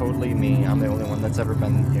 It was totally me. I'm the only one that's ever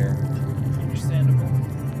been here. Understandable.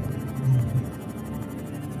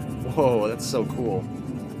 Whoa, that's so cool.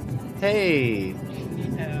 Hey!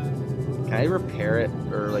 Yeah. Can I repair it?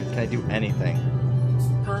 Or, like, can I do anything?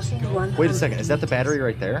 Passing 100. Wait a second, is that the battery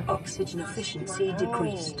right there? Oxygen efficiency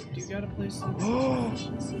decreased. You gotta place it.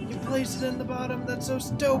 You placed it in the bottom. That's so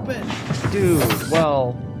stupid. Dude,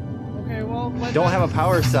 well... Okay, well... Don't have a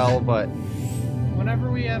power cell, but...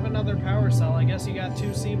 Whenever we have another power cell, I guess you got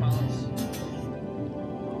 2 CMOS.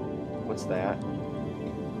 What's that?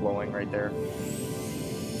 Glowing right there.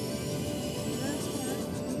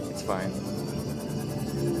 It's fine. It's fine.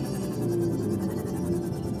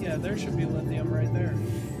 Yeah, Yeah, there should be lithium right there.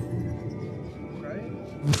 Right?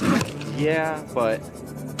 Yeah, but...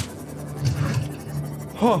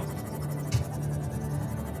 Huh!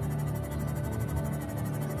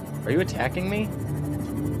 Are you attacking me?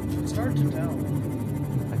 It's hard to tell.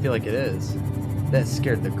 I feel like it is. That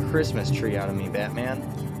scared the Christmas tree out of me, Batman.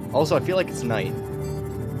 Also, I feel like it's night.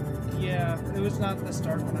 Yeah, it was not this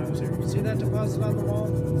dark when I was here. See that deposit on the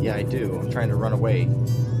wall? Yeah, I do. I'm trying to run away.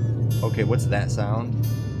 Okay, what's that sound?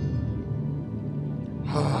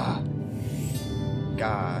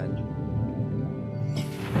 God.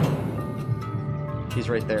 He's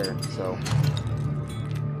right there, so...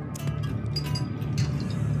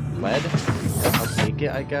 Lead? I'll take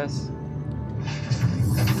it, I guess.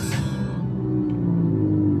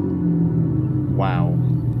 Wow.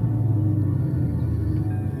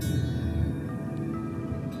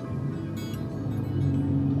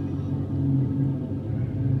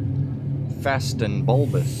 Fast and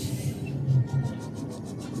bulbous.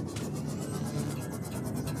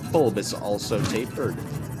 Bulbous also tapered.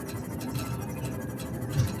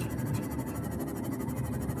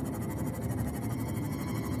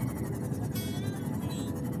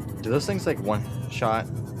 Do those things like one shot?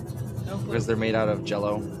 No clue. Because they're made out of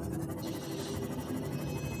jello.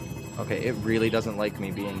 Okay, it really doesn't like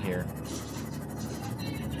me being here.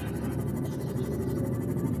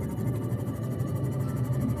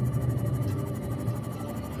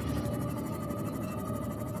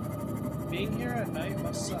 Being here at night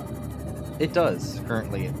must suck. It does.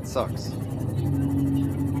 Currently, it sucks.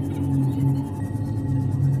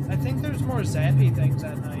 I think there's more zappy things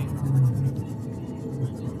at night.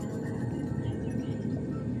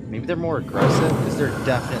 Maybe they're more aggressive, because they're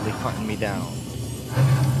definitely hunting me down.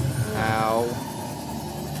 Ow.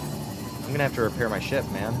 I'm gonna have to repair my ship,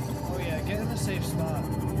 man. Oh yeah, get in a safe spot.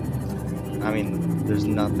 I mean, there's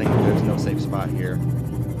no safe spot here.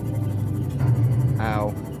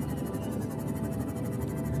 Ow.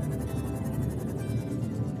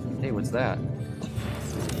 Hey, what's that?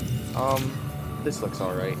 This looks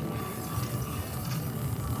alright.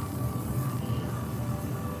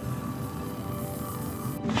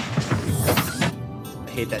 I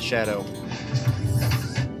hate that shadow.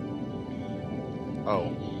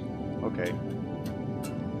 Oh. Okay.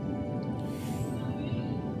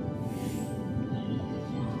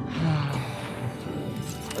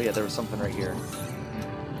 Oh yeah, there was something right here.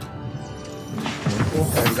 Cool.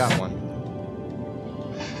 I already got one.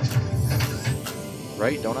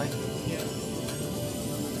 Right, don't I? Yeah.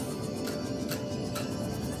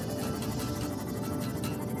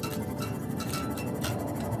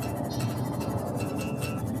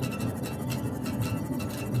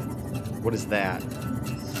 What is that?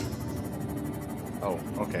 Oh,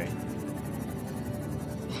 okay.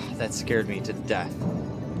 That scared me to death.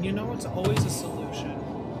 You know it's always a solution.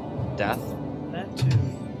 Death? That too.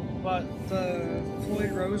 But the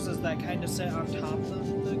Floyd Roses that kind of sit on top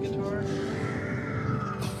of the guitar.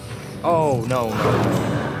 Oh no.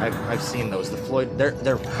 I've seen those. The Floyd,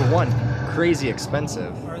 they're for one crazy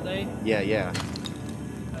expensive. Are they? Yeah.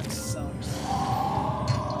 That sucks.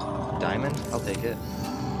 Diamond? I'll take it.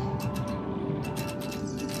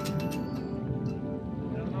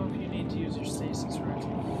 I don't know if you need to use your stasis right.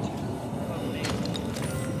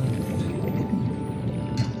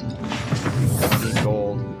 I need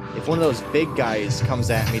gold. If one of those big guys comes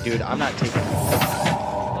at me, dude, I'm not taking...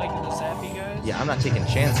 Like the zappy guys? Yeah, I'm not taking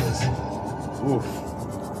chances. Oof.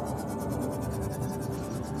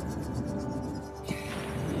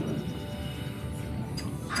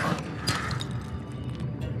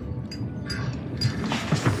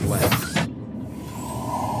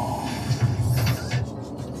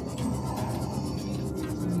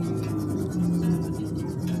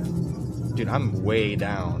 Dude, I'm way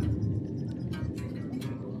down.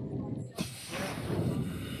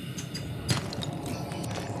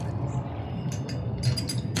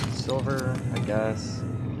 Silver, I guess.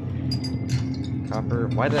 Copper.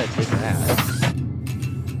 Why did I take that?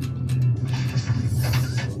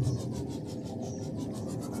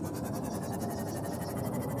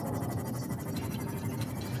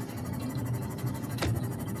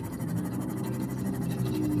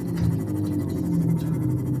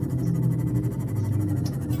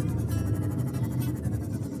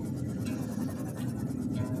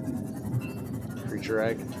 Creature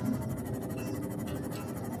egg.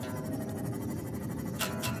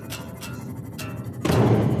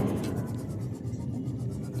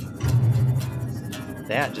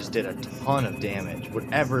 That just did a ton of damage.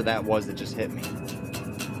 Whatever that was that just hit me.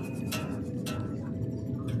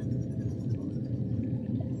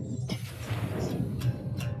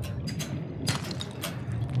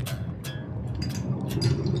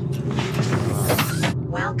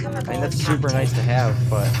 mean, that's super nice to have,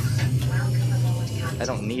 but I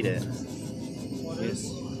don't need it. What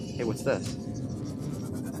is? Hey, what's this?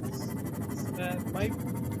 That might.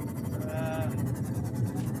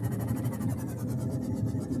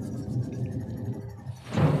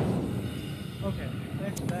 Okay,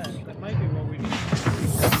 back to that. That might be what we need.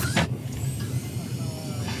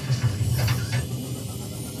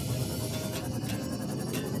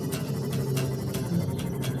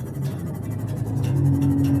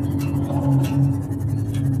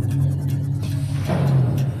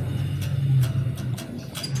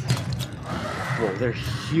 Whoa, they're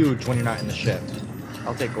huge when you're not in the ship.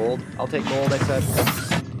 I'll take gold. I'll take gold, I said.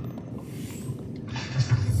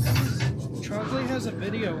 Trogley has a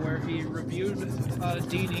video where he reviewed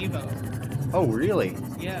Dean Evo. Oh, really?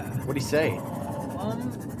 Yeah. What'd he say?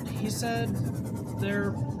 He said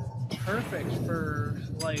they're perfect for,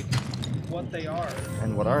 like, what they are.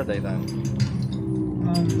 And what are they then?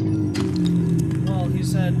 Well, he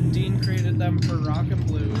said Dean created them for rock and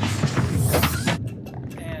blues.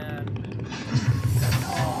 And,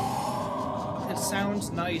 it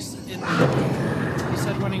sounds nice. He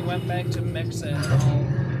said when he went back to mix it,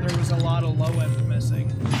 there was a lot of low end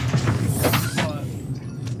missing. But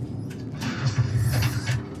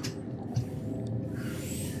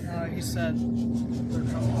he said they're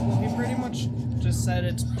comfortable. He pretty much just said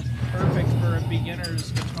it's perfect for a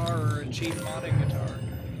beginner's guitar or a cheap modding guitar.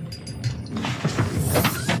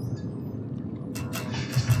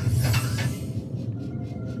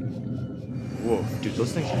 Whoa, dude,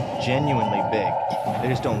 those things are genuinely big. They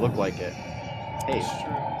just don't look like it. Hey,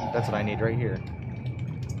 that's what I need right here.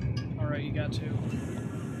 Alright, you got 2.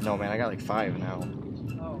 No, man, I got like 5 now.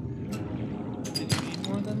 Oh. Did you need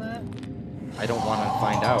more than that? I don't want to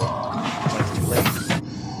find out when it's too late.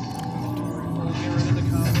 We'll get rid of the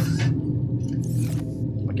copper.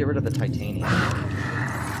 I'll get rid of the titanium.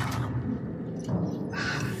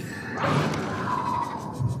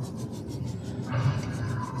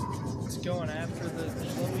 It's going after the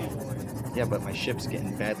Chloe boy. Yeah, but my ship's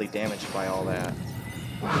getting badly damaged by all that.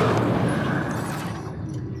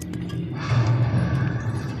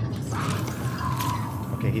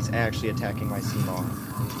 Okay, he's actually attacking my Seamaw.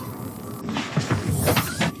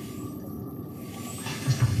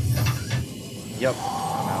 Yep,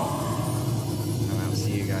 I'm out.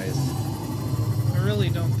 See you guys. I really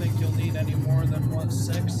don't think you'll need any more than, what,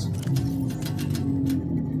 6?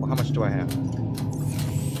 Well, how much do I have?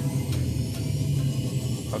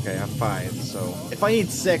 Okay, I have 5, so... If I need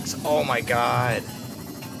 6, oh my god!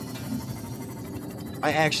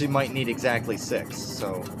 I actually might need exactly 6,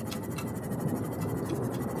 so...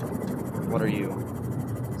 What are you?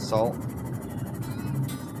 Salt?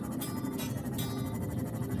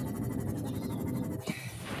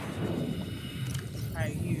 I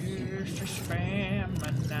used to spend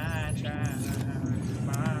my nights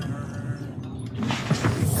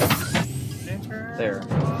there.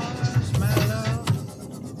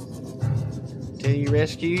 Till you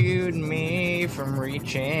rescued me from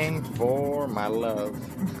reaching for my love.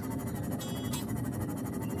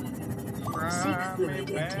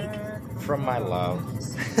 From my love.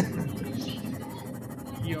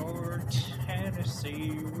 Your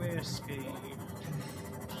Tennessee whiskey.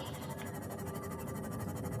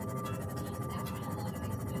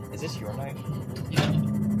 Is this your knife? Yeah.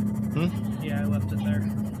 Hmm? Yeah, I left it there.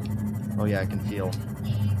 Oh yeah, I can feel.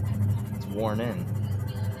 It's worn in.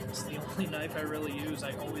 It's the only knife I really use.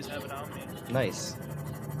 I always have it on me. Nice.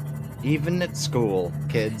 Even at school,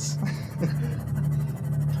 kids.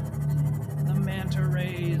 The manta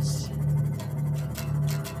rays.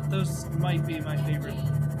 Those might be my favorite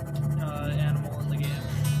animal in the game.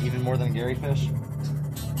 Even more than Gary fish?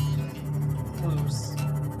 Close.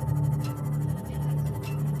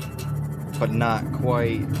 But not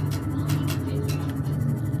quite.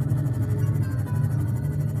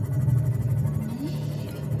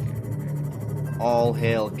 All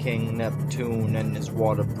hail King Neptune and his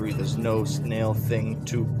water breathers. No snail thing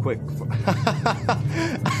too quick for.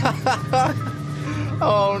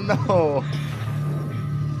 Oh no!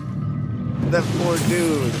 That poor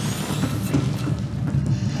dude.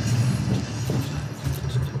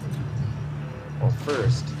 Well,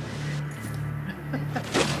 first.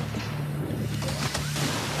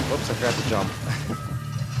 Whoops, I forgot to jump.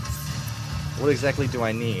 What exactly do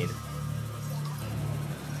I need?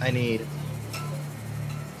 I need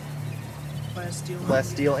glass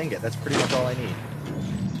steel ingot. That's pretty much all I need.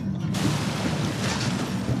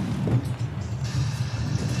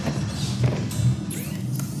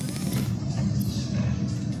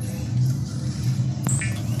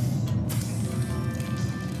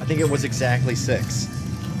 I think it was exactly 6.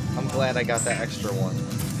 I'm glad I got that extra one.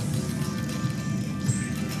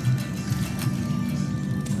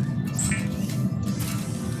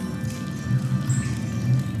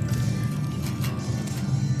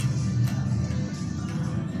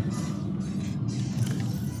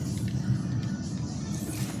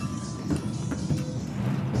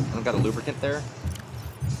 got a lubricant there.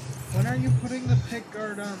 When are you putting the pick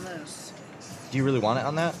guard on this? Do you really want it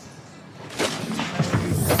on that?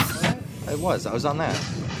 I was on that.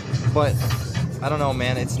 But, I don't know,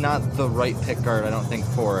 man, it's not the right pick guard, I don't think,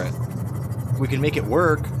 for it. We can make it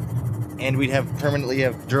work, and we'd have permanently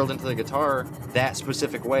have drilled into the guitar that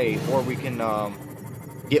specific way, or we can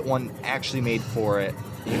get one actually made for it,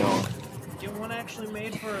 you know. Get one actually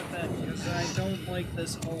made for it then, because I don't like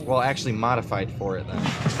this whole... Well, actually modified for it then.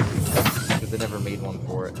 Because they never made one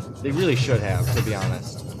for it. They really should have, to be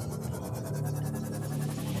honest.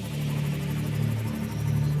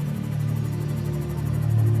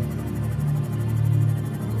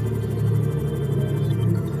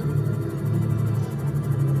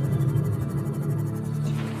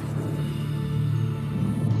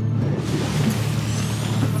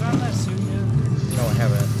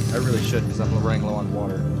 Should, because I'm running low on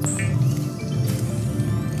water.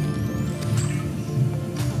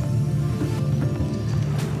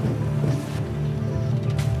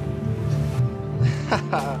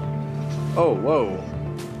 Oh, whoa.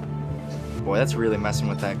 Boy, that's really messing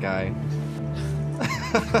with that guy.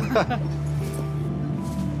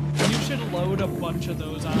 You should load a bunch of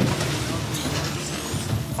those on.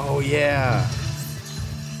 Oh, yeah.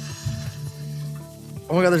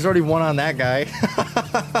 Oh my god, there's already one on that guy.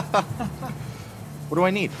 What do I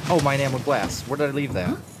need? Oh, my enamel glass. Where did I leave that?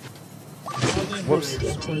 Whoops.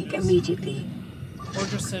 Take immediately. Or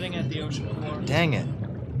just sitting at the ocean floor. Dang it.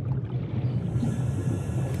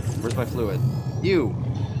 Where's my fluid? You!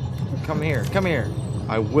 Come here, come here.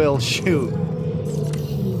 I will shoot.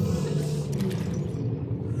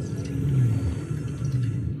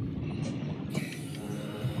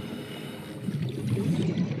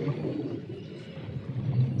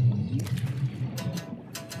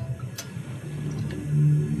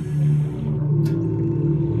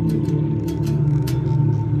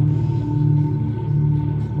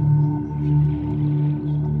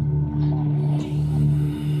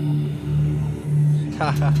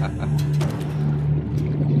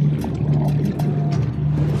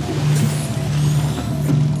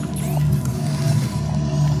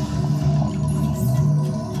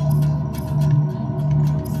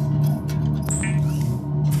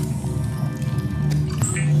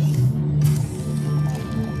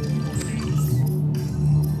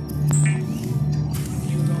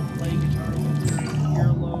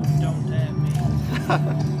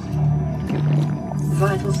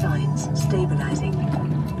 Vital signs stabilizing.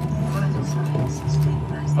 Vital signs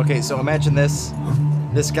stabilizing. Okay, so imagine this.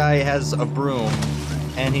 This guy has a broom,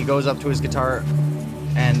 and he goes up to his guitar,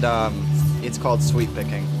 and it's called sweep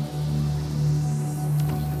picking.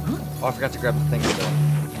 Oh, I forgot to grab the thing still.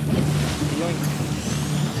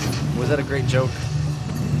 Was that a great joke?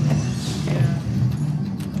 Yeah.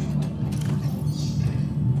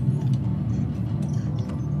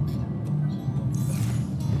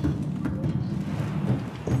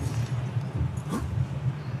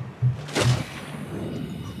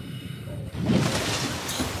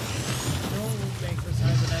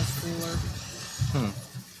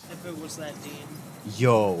 If it was that Dean.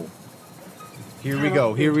 Yo. Here we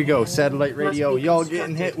go, here we go. Satellite radio. Y'all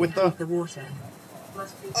getting hit with the water.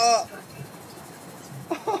 Oh.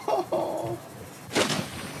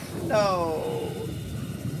 No.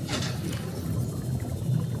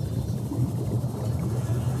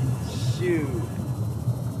 Shoot.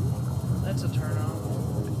 That's a turn off.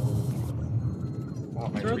 I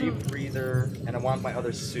want my rebreather, and I want my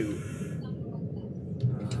other suit.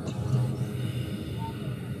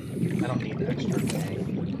 I don't need the extra thing.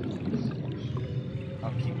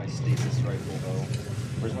 I'll keep my stasis rifle though.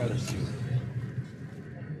 Where's my other suit?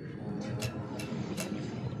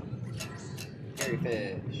 Hairy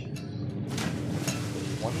fish.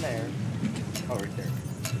 One there. Oh, right there.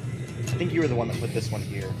 I think you were the one that put this one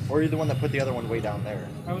here. Or you're the one that put the other one way down there.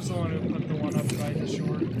 I was the one who put the one up by the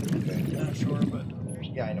shore. Okay. Not shore, but...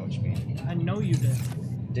 Yeah, I know what you mean. I know you did.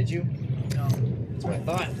 Did you? No. That's what I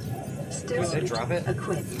thought. Still Did I drop it?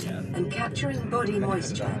 equipped and capturing body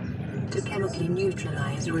moisture to chemically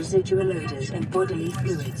neutralize residual odors and bodily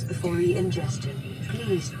fluids before re-ingestion.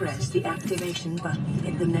 Please press the activation button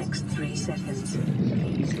in the next 3 seconds.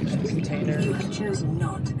 You have chosen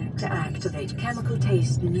not to activate chemical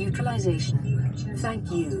taste neutralization.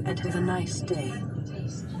 Thank you and have a nice day.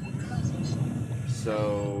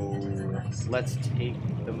 So let's take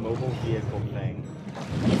the mobile vehicle thing.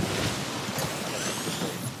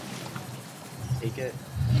 Take it.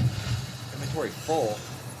 Inventory full.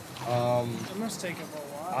 It must take him a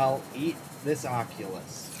while. I'll eat this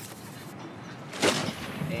Oculus.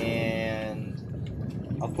 And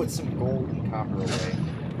I'll put some gold and copper away.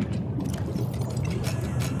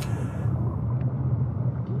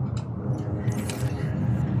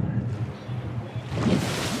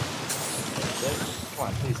 Come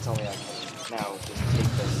on, please tell me I can now just take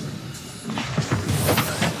this.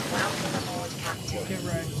 Welcome aboard, Captain. Get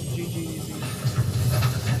wrecked. GG easy.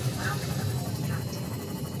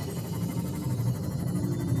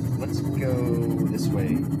 Let's go this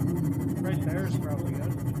way. Right there is probably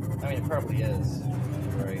good. I mean, it probably is.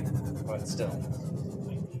 Right. But still.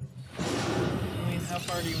 I mean, how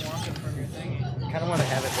far do you want it from your thingy? I kind of want to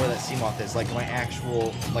have it where that Seamoth is, like my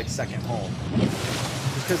actual, like, second home.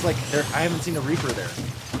 Because, like, I haven't seen a Reaper there.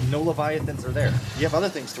 No Leviathans are there. You have other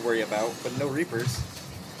things to worry about, but no Reapers.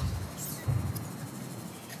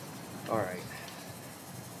 Alright.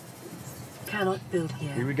 Cannot build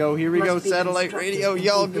here. Here we go, here we go. Must be Satellite constructed radio. in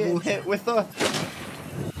Y'all deeper get hit with a...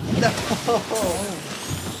 No!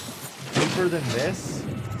 Deeper than this?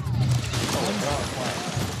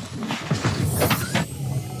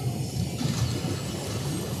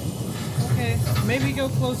 Okay, maybe go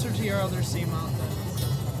closer to your other Seamount then.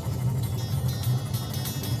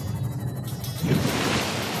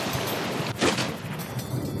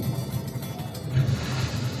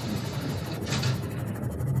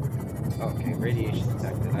 Okay, radiation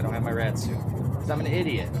detected. I don't have my rad suit. Because I'm an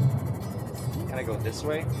idiot. Can I go this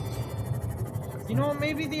way? You know,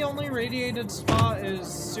 maybe the only radiated spot is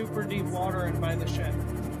super deep water and by the ship.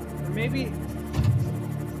 Or maybe...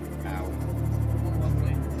 Ow.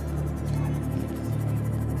 Lovely.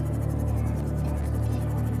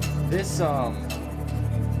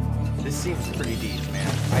 This seems pretty deep,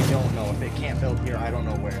 man. I don't know. If it can't build here, I don't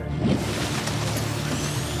know where.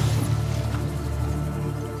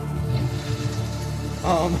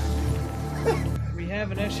 We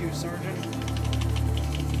have an issue, Sergeant.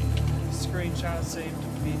 Screenshot saved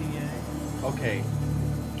VDA. Okay.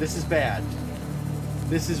 This is bad.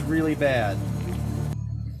 This is really bad.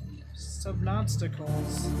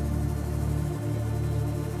 Subnauticals.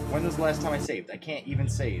 When was the last time I saved? I can't even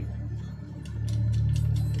save.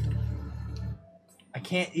 I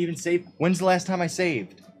can't even save. When's the last time I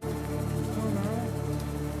saved?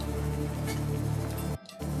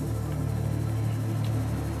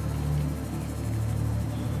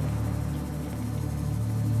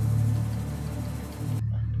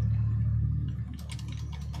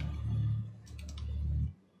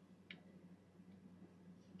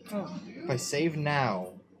 If I save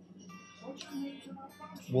now,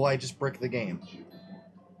 will I just brick the game?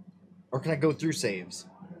 Or can I go through saves?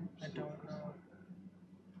 I don't know.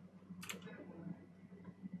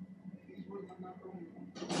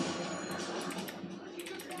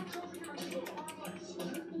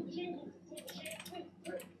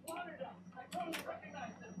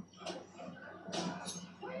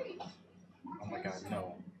 Oh my god,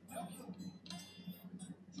 no.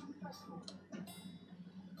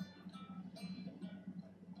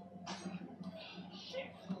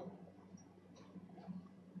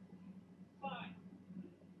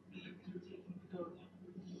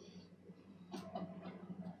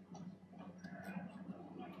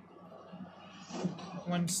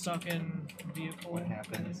 When stuck in vehicle. What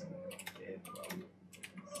happens if you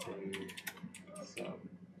save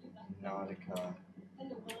Subnautica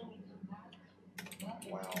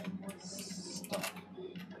while stuck?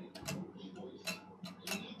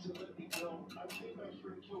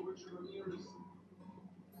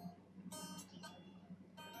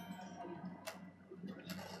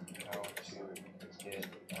 How to get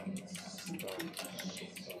unstuck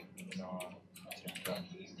Subnautica.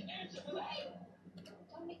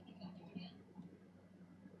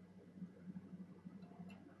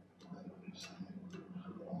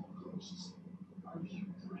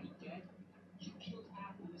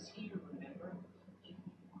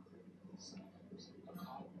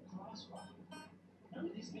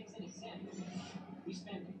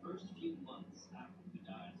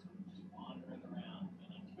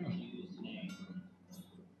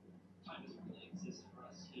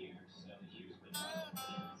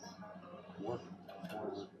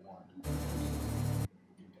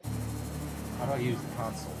 How do I use the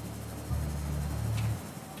console?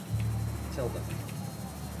 Tilde.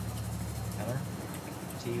 Enter.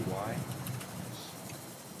 T-Y.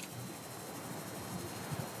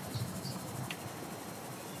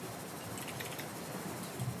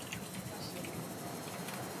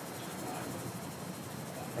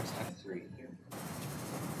 Press F3.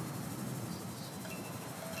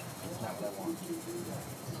 That's not what I want.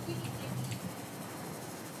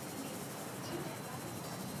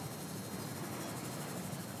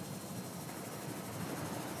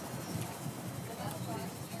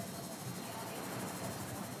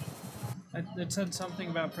 It said something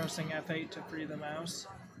about pressing F8 to free the mouse.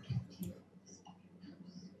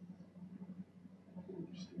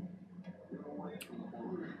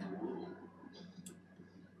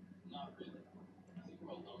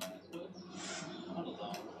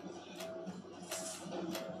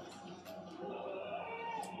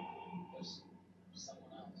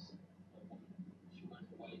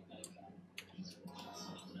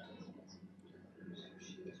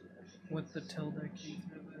 with the tilde key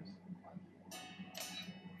through this.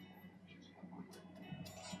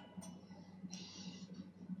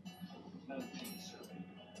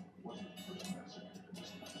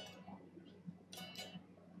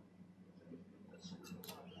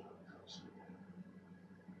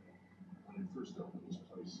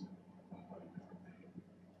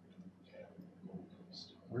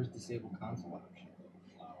 Where's disable console option?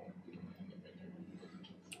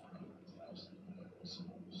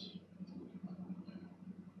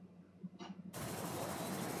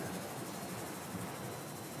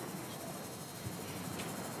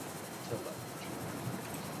 Tilde.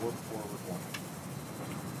 Warp forward 1.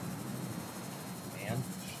 And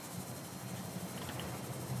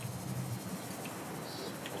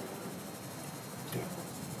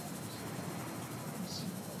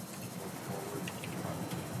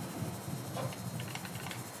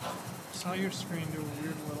Saw your screen do a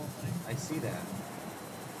weird little thing. I see that.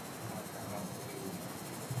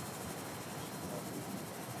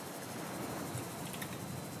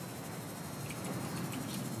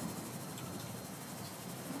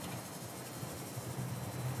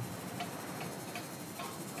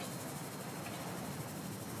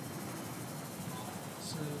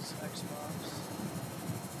 This is Xbox.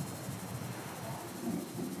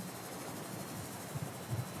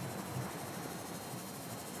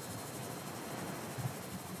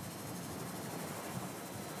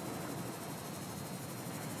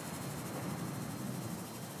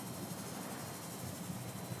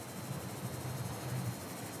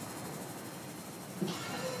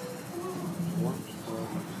 Warp forward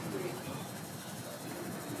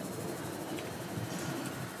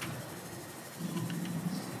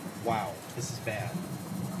 3. Wow, this is bad.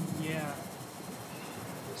 Yeah.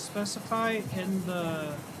 Specify in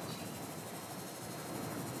the...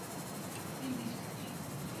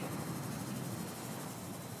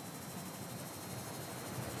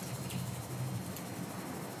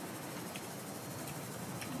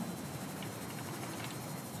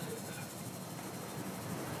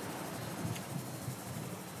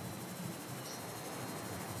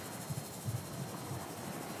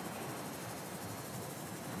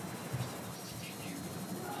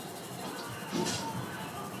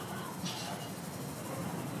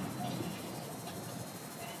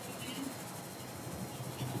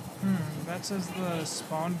 That says the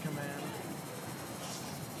spawn command.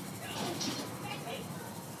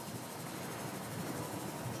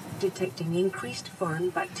 Detecting increased foreign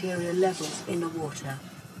bacteria levels in the water.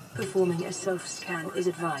 Performing a self-scan is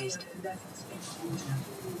advised.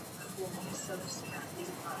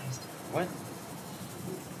 What?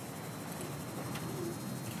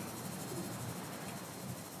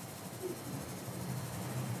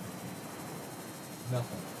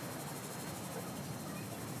 Nothing.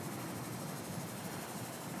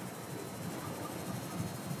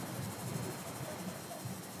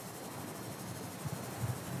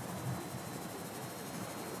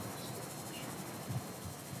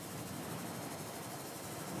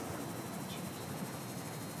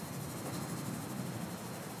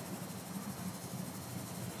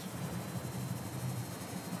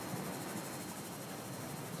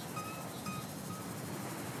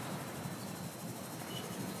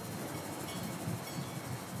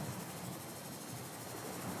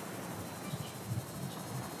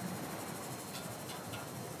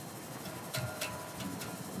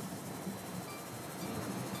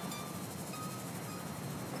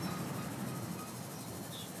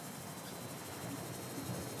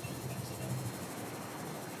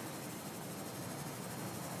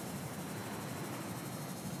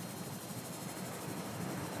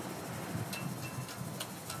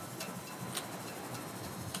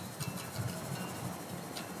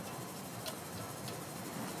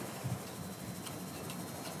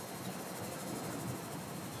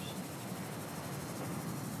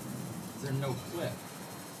 Is there no clip?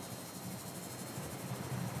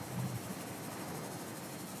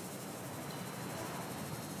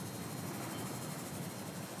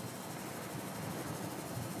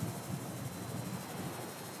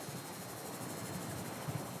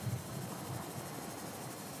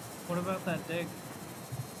 What about that dig? I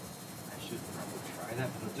should probably try that,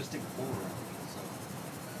 but it'll just take a hole around me, so it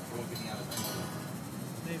won't get me out of there.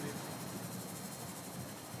 Maybe.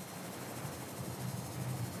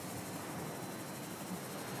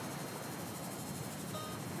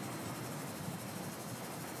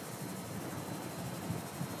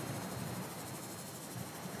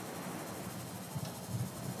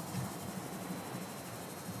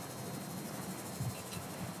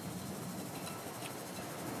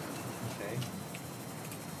 Okay.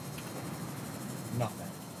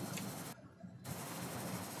 Nothing.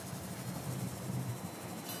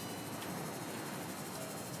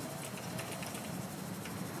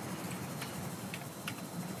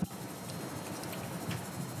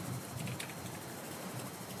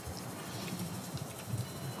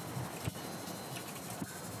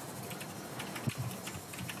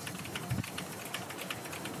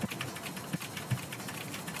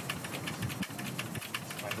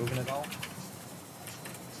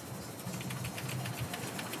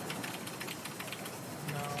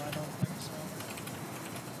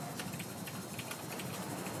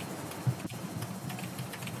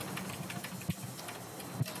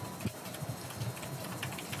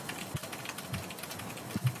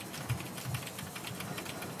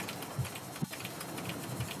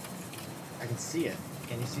 see it.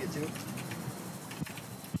 Can you see it too?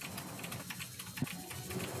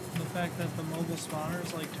 The fact that the mobile spawner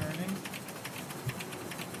is like turning.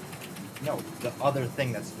 No, the other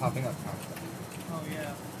thing that's popping up constantly. Oh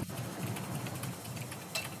yeah.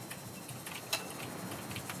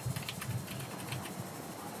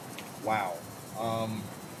 Wow.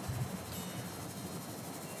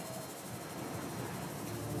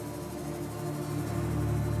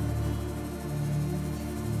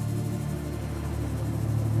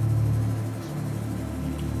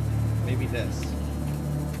 Maybe this.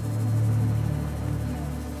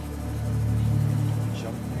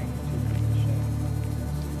 Jumping to position.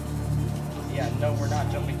 Yeah, no, we're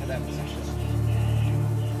not jumping to that position.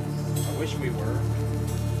 I wish we were.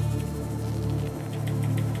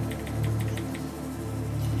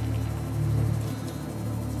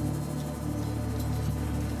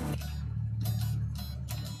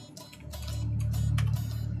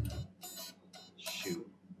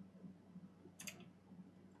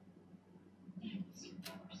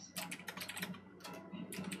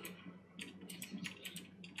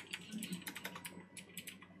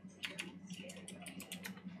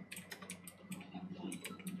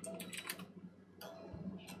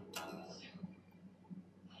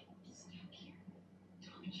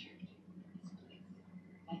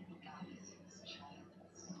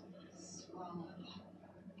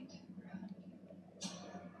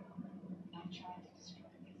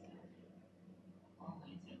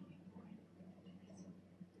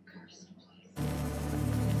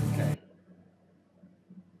 Okay.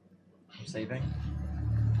 I'm saving.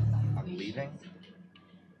 I'm leaving.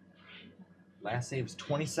 Last save's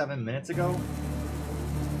 27 minutes ago?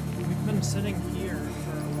 We've been sitting here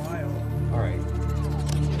for a while. Alright.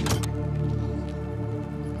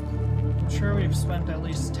 I'm sure we've spent at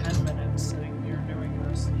least 10 minutes sitting here doing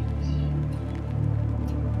this.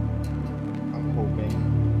 I'm hoping.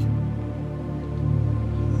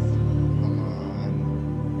 Come on.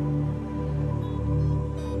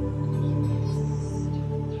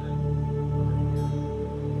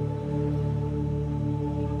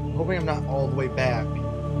 Hoping I'm not all the way back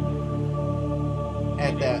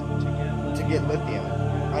at that to get lithium.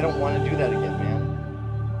 I don't want to do that again, man.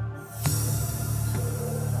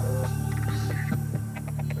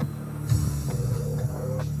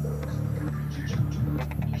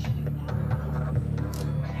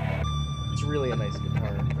 It's really a nice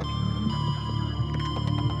guitar.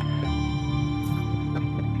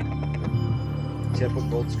 See, I put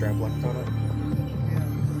gold strap left on it.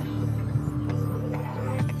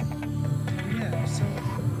 Yeah, so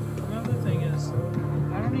another thing is, I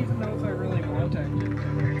don't even know if I really want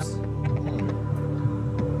activities.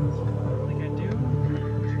 Like I do,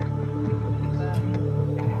 and then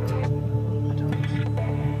I don't.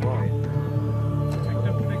 Why?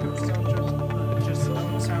 Active pickup stuff just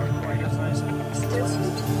don't sound quite as nice.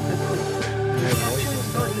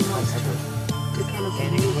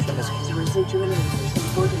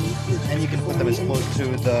 And you can put them as close to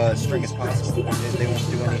the string as possible. They won't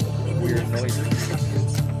do any weird noises.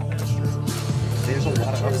 There's a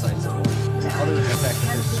lot of upsides to them. Other than the fact that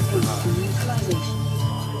they're super hot.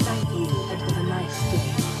 Thank you and have a nice day.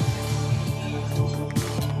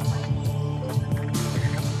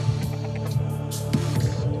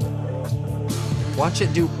 Watch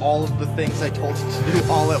it do all of the things I told you to do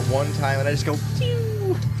all at one time, and I just go, pew!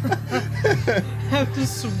 Have to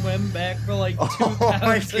swim back for like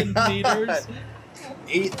 2,000 meters.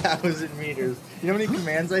 8,000 meters. You know how many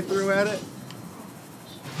commands I threw at it?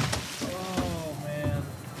 Oh man.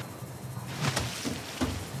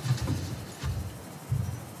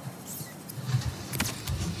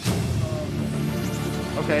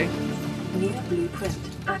 Okay. New blueprint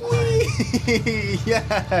acquired.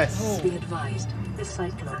 Yes! Be advised, the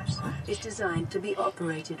Cyclops is designed to be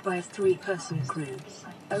operated by a 3-person crew.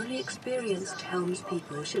 Only experienced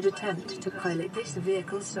helmspeople should attempt to pilot this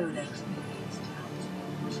vehicle solo.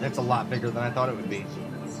 That's a lot bigger than I thought it would be.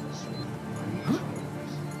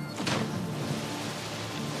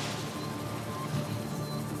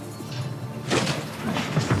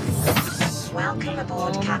 Welcome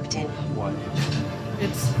aboard, Captain. What?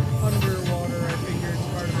 It's underwater. I figured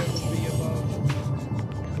part of it would be above.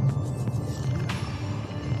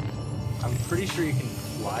 I'm pretty sure you can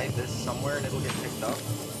fly this somewhere and it'll get picked up.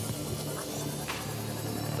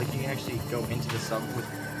 Like you can actually go into the sub with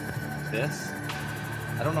this.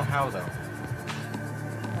 I don't know how though.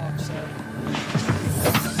 Offset.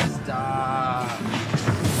 Stop.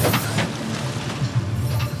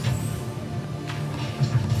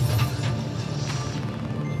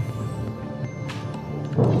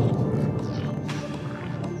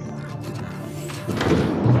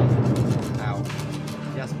 Ow.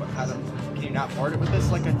 not boarded with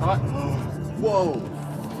this like I thought? Whoa!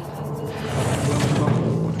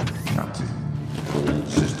 Captain.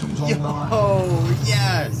 Systems online. Yo,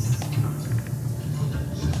 yes!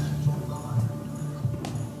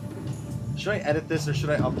 Should I edit this or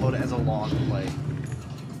should I upload it as a long play?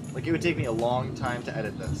 Like, it would take me a long time to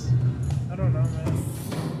edit this. I don't know, man.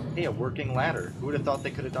 Hey, a working ladder. Who would have thought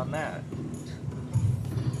they could have done that?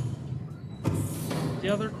 The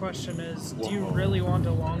other question is, do you really want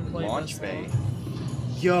a long play? Launch bay.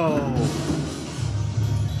 Yo!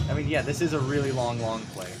 I mean, yeah, this is a really long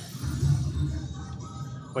play.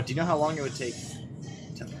 But do you know how long it would take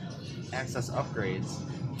to access upgrades?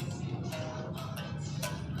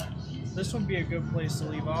 This would be a good place to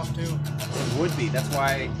leave off, too. It would be. That's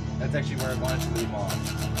actually where I wanted to leave off.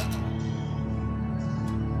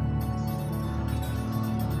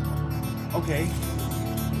 Okay.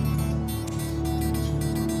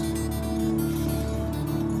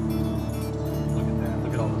 Look at that.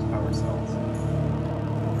 Look at all those power cells.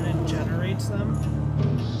 And it generates them?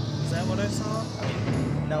 Is that what I saw? I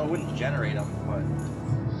mean, no, it wouldn't generate them, but...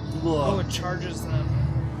 Look. Oh, it charges them.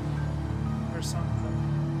 Or something.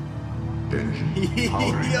 Yo!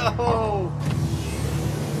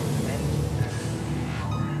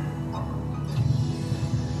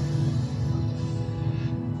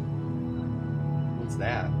 What's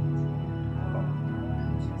that? Oh.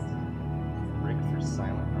 Rig for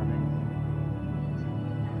silent running.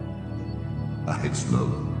 Ahead slow.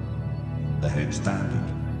 Ahead standard.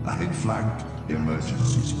 Ahead flagged.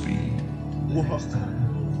 Emergency speed. Whoa. Ahead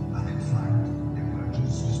flagged.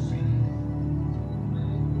 Emergency speed.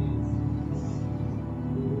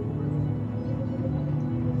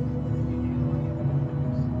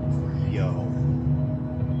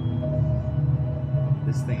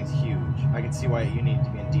 This thing is huge. I can see why you need to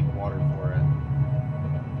be in deep water for it.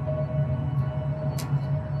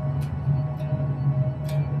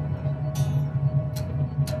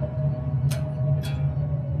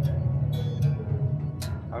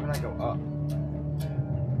 How can I go up?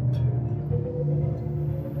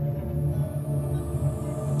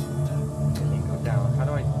 I can't go down. How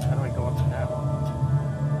do I go up and down?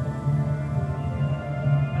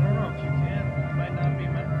 I don't know if you can. It might not be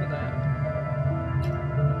meant for that.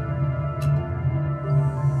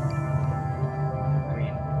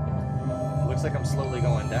 Looks like I'm slowly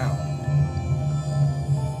going down.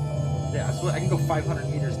 Yeah, I can go 500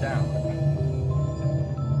 meters down.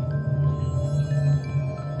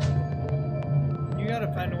 You gotta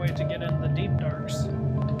find a way to get in the deep darks.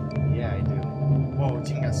 Yeah, I do. Whoa, it's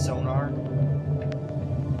even got sonar?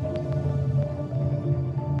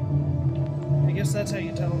 I guess that's how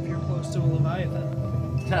you tell if you're close to a Leviathan.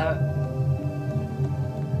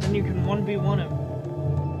 Then you can 1v1 him.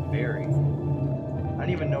 Very. I don't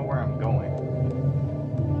even know where I'm going.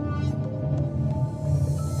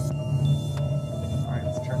 Alright,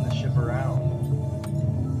 let's turn the ship around.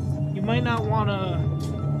 You might not want to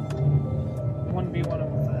 1v1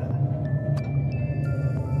 him with that.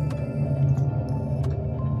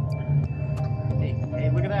 Hey,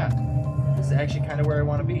 look at that. This is actually kind of where I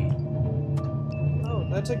want to be. Oh,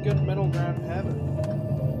 that's a good middle ground to have it.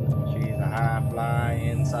 She's a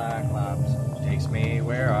high-flying cyclops. She takes me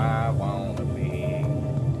where I want to be.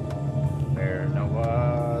 There's no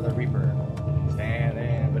other reaper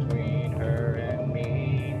standing between her and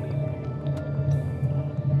me.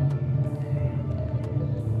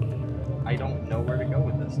 I don't know where to go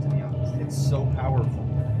with this, to be honest. It's so powerful.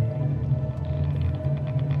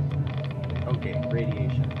 Okay,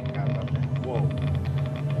 radiation. Got it up there. Whoa.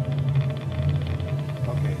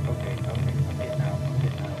 Okay. I'm getting out.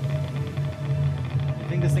 I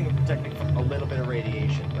think this thing would protect me from a little bit of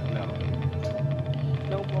radiation, but no.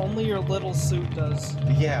 Nope, only your little suit does.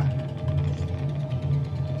 Yeah.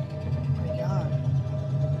 Oh my god.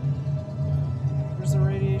 Where's the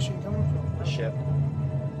radiation coming from? The ship.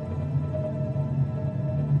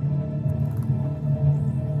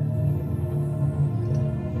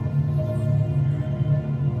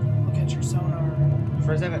 Look at your sonar.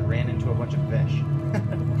 First, I haven't ran into a bunch of fish.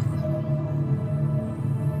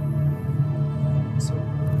 So,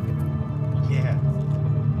 yeah.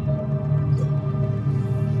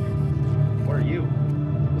 Where are you?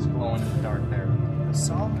 What's glowing in the dark there? I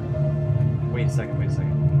saw. Wait a second.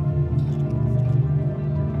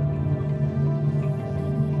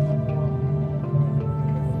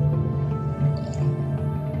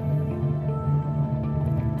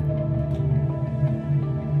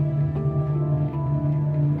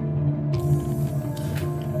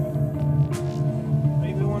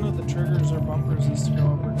 Maybe one of the triggers or bumpers is to go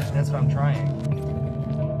over. That's what I'm trying.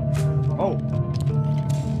 Oh.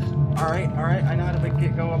 Alright. I know how to make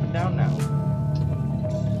it go up and down now.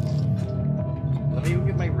 me go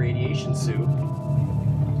get my radiation suit,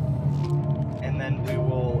 and then we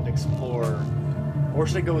will explore. Or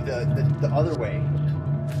should I go the other way?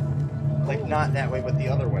 Like not that way, but the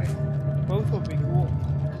other way. Both would be cool.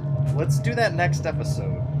 Let's do that next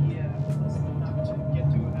episode. Yeah, but let's not to get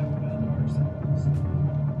to it ourselves.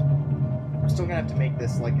 I'm still gonna have to make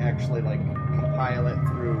this like actually like compile it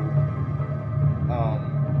through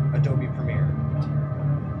Adobe Premiere.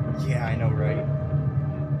 Yeah, I know, right?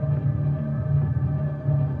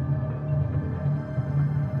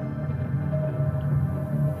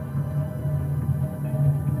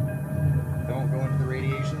 Don't go into the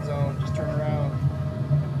radiation zone. Just turn around.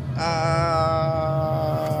 Ah.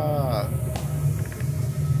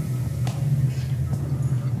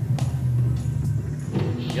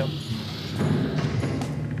 Yep.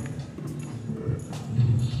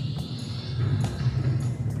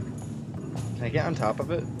 Can I get on top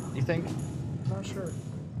of it, do you think? Not sure.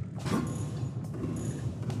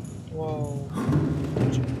 Whoa.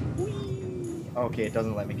 Okay, it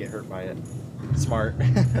doesn't let me get hurt by it. Smart.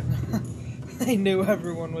 I knew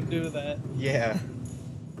everyone would do that. Yeah.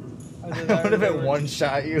 What if it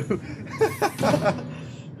one-shot you?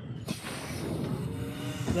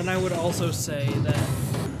 Then I would also say that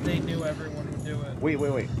they knew everyone would do it.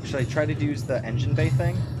 Wait. Should I try to use the engine bay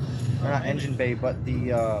thing? Or not engine bay, but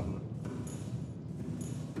the,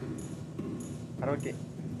 How do I get...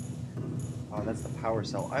 Oh, that's the power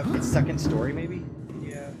cell. It's second story, maybe?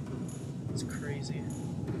 Yeah. It's crazy.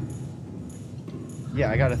 Yeah,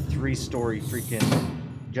 I got a 3-story freaking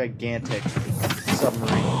gigantic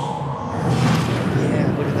submarine.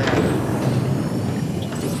 Yeah, look at that.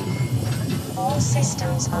 All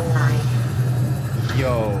systems online.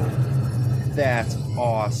 Yo, that's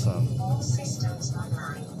awesome. All systems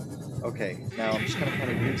online. Okay, now I'm just gonna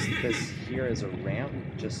kind of use this here as a ramp,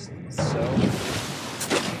 just so.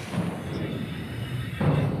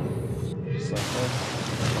 Just like this.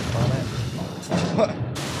 On it.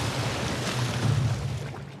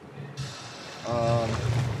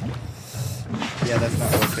 Yeah, that's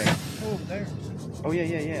not working. Oh, there. Oh,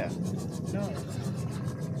 yeah. No.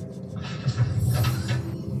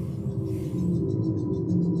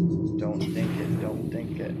 Don't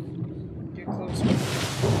think it. Get closer. Don't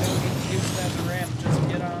use that ramp, just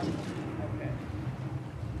get on. Okay.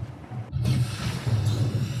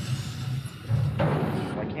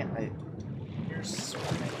 Why can't I? You're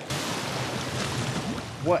swimming.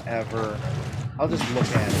 Whatever. I'll just look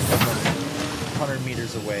at it from 100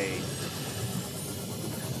 meters away.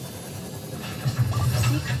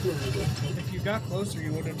 If you got closer,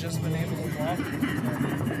 you would have just been able to walk.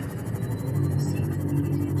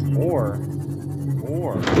 Or,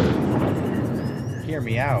 hear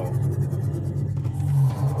me out.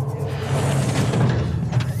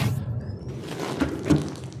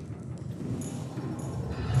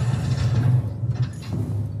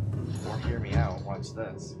 Or hear me out. Watch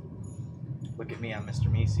this. Look at me on Mr.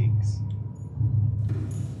 Meeseeks.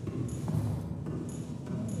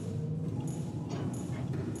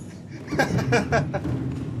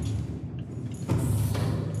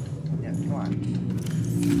 Yeah, come on.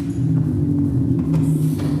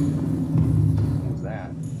 What was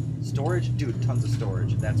that? Storage? Dude, tons of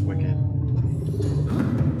storage. That's wicked.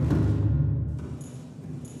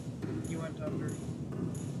 You went under.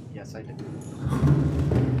 Yes, I did.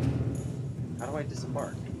 How do I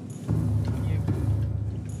disembark?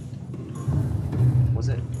 Was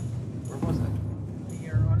it? Where was it?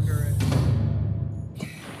 You're under it.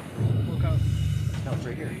 Look up. No, it's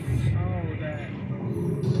right here. Oh, that.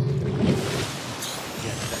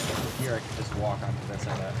 Yeah, here I can just walk onto this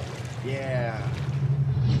and that. Yeah.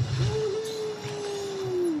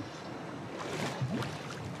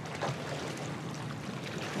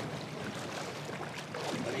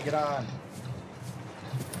 Let me get on.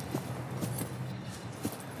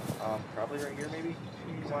 Probably right here, maybe?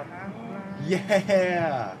 Come on.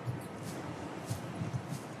 Yeah!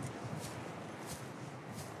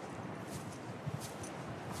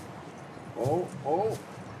 Oh.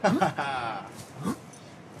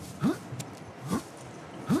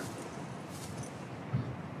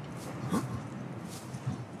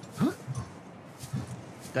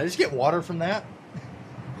 Did I just get water from that?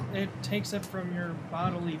 It takes it from your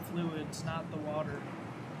bodily fluids, not the water.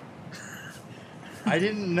 I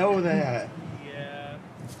didn't know that. Yeah.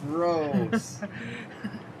 Gross.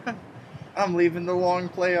 I'm leaving the long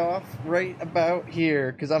playoff right about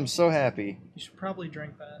here because I'm so happy. You should probably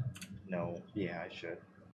drink that. No. Yeah, I should.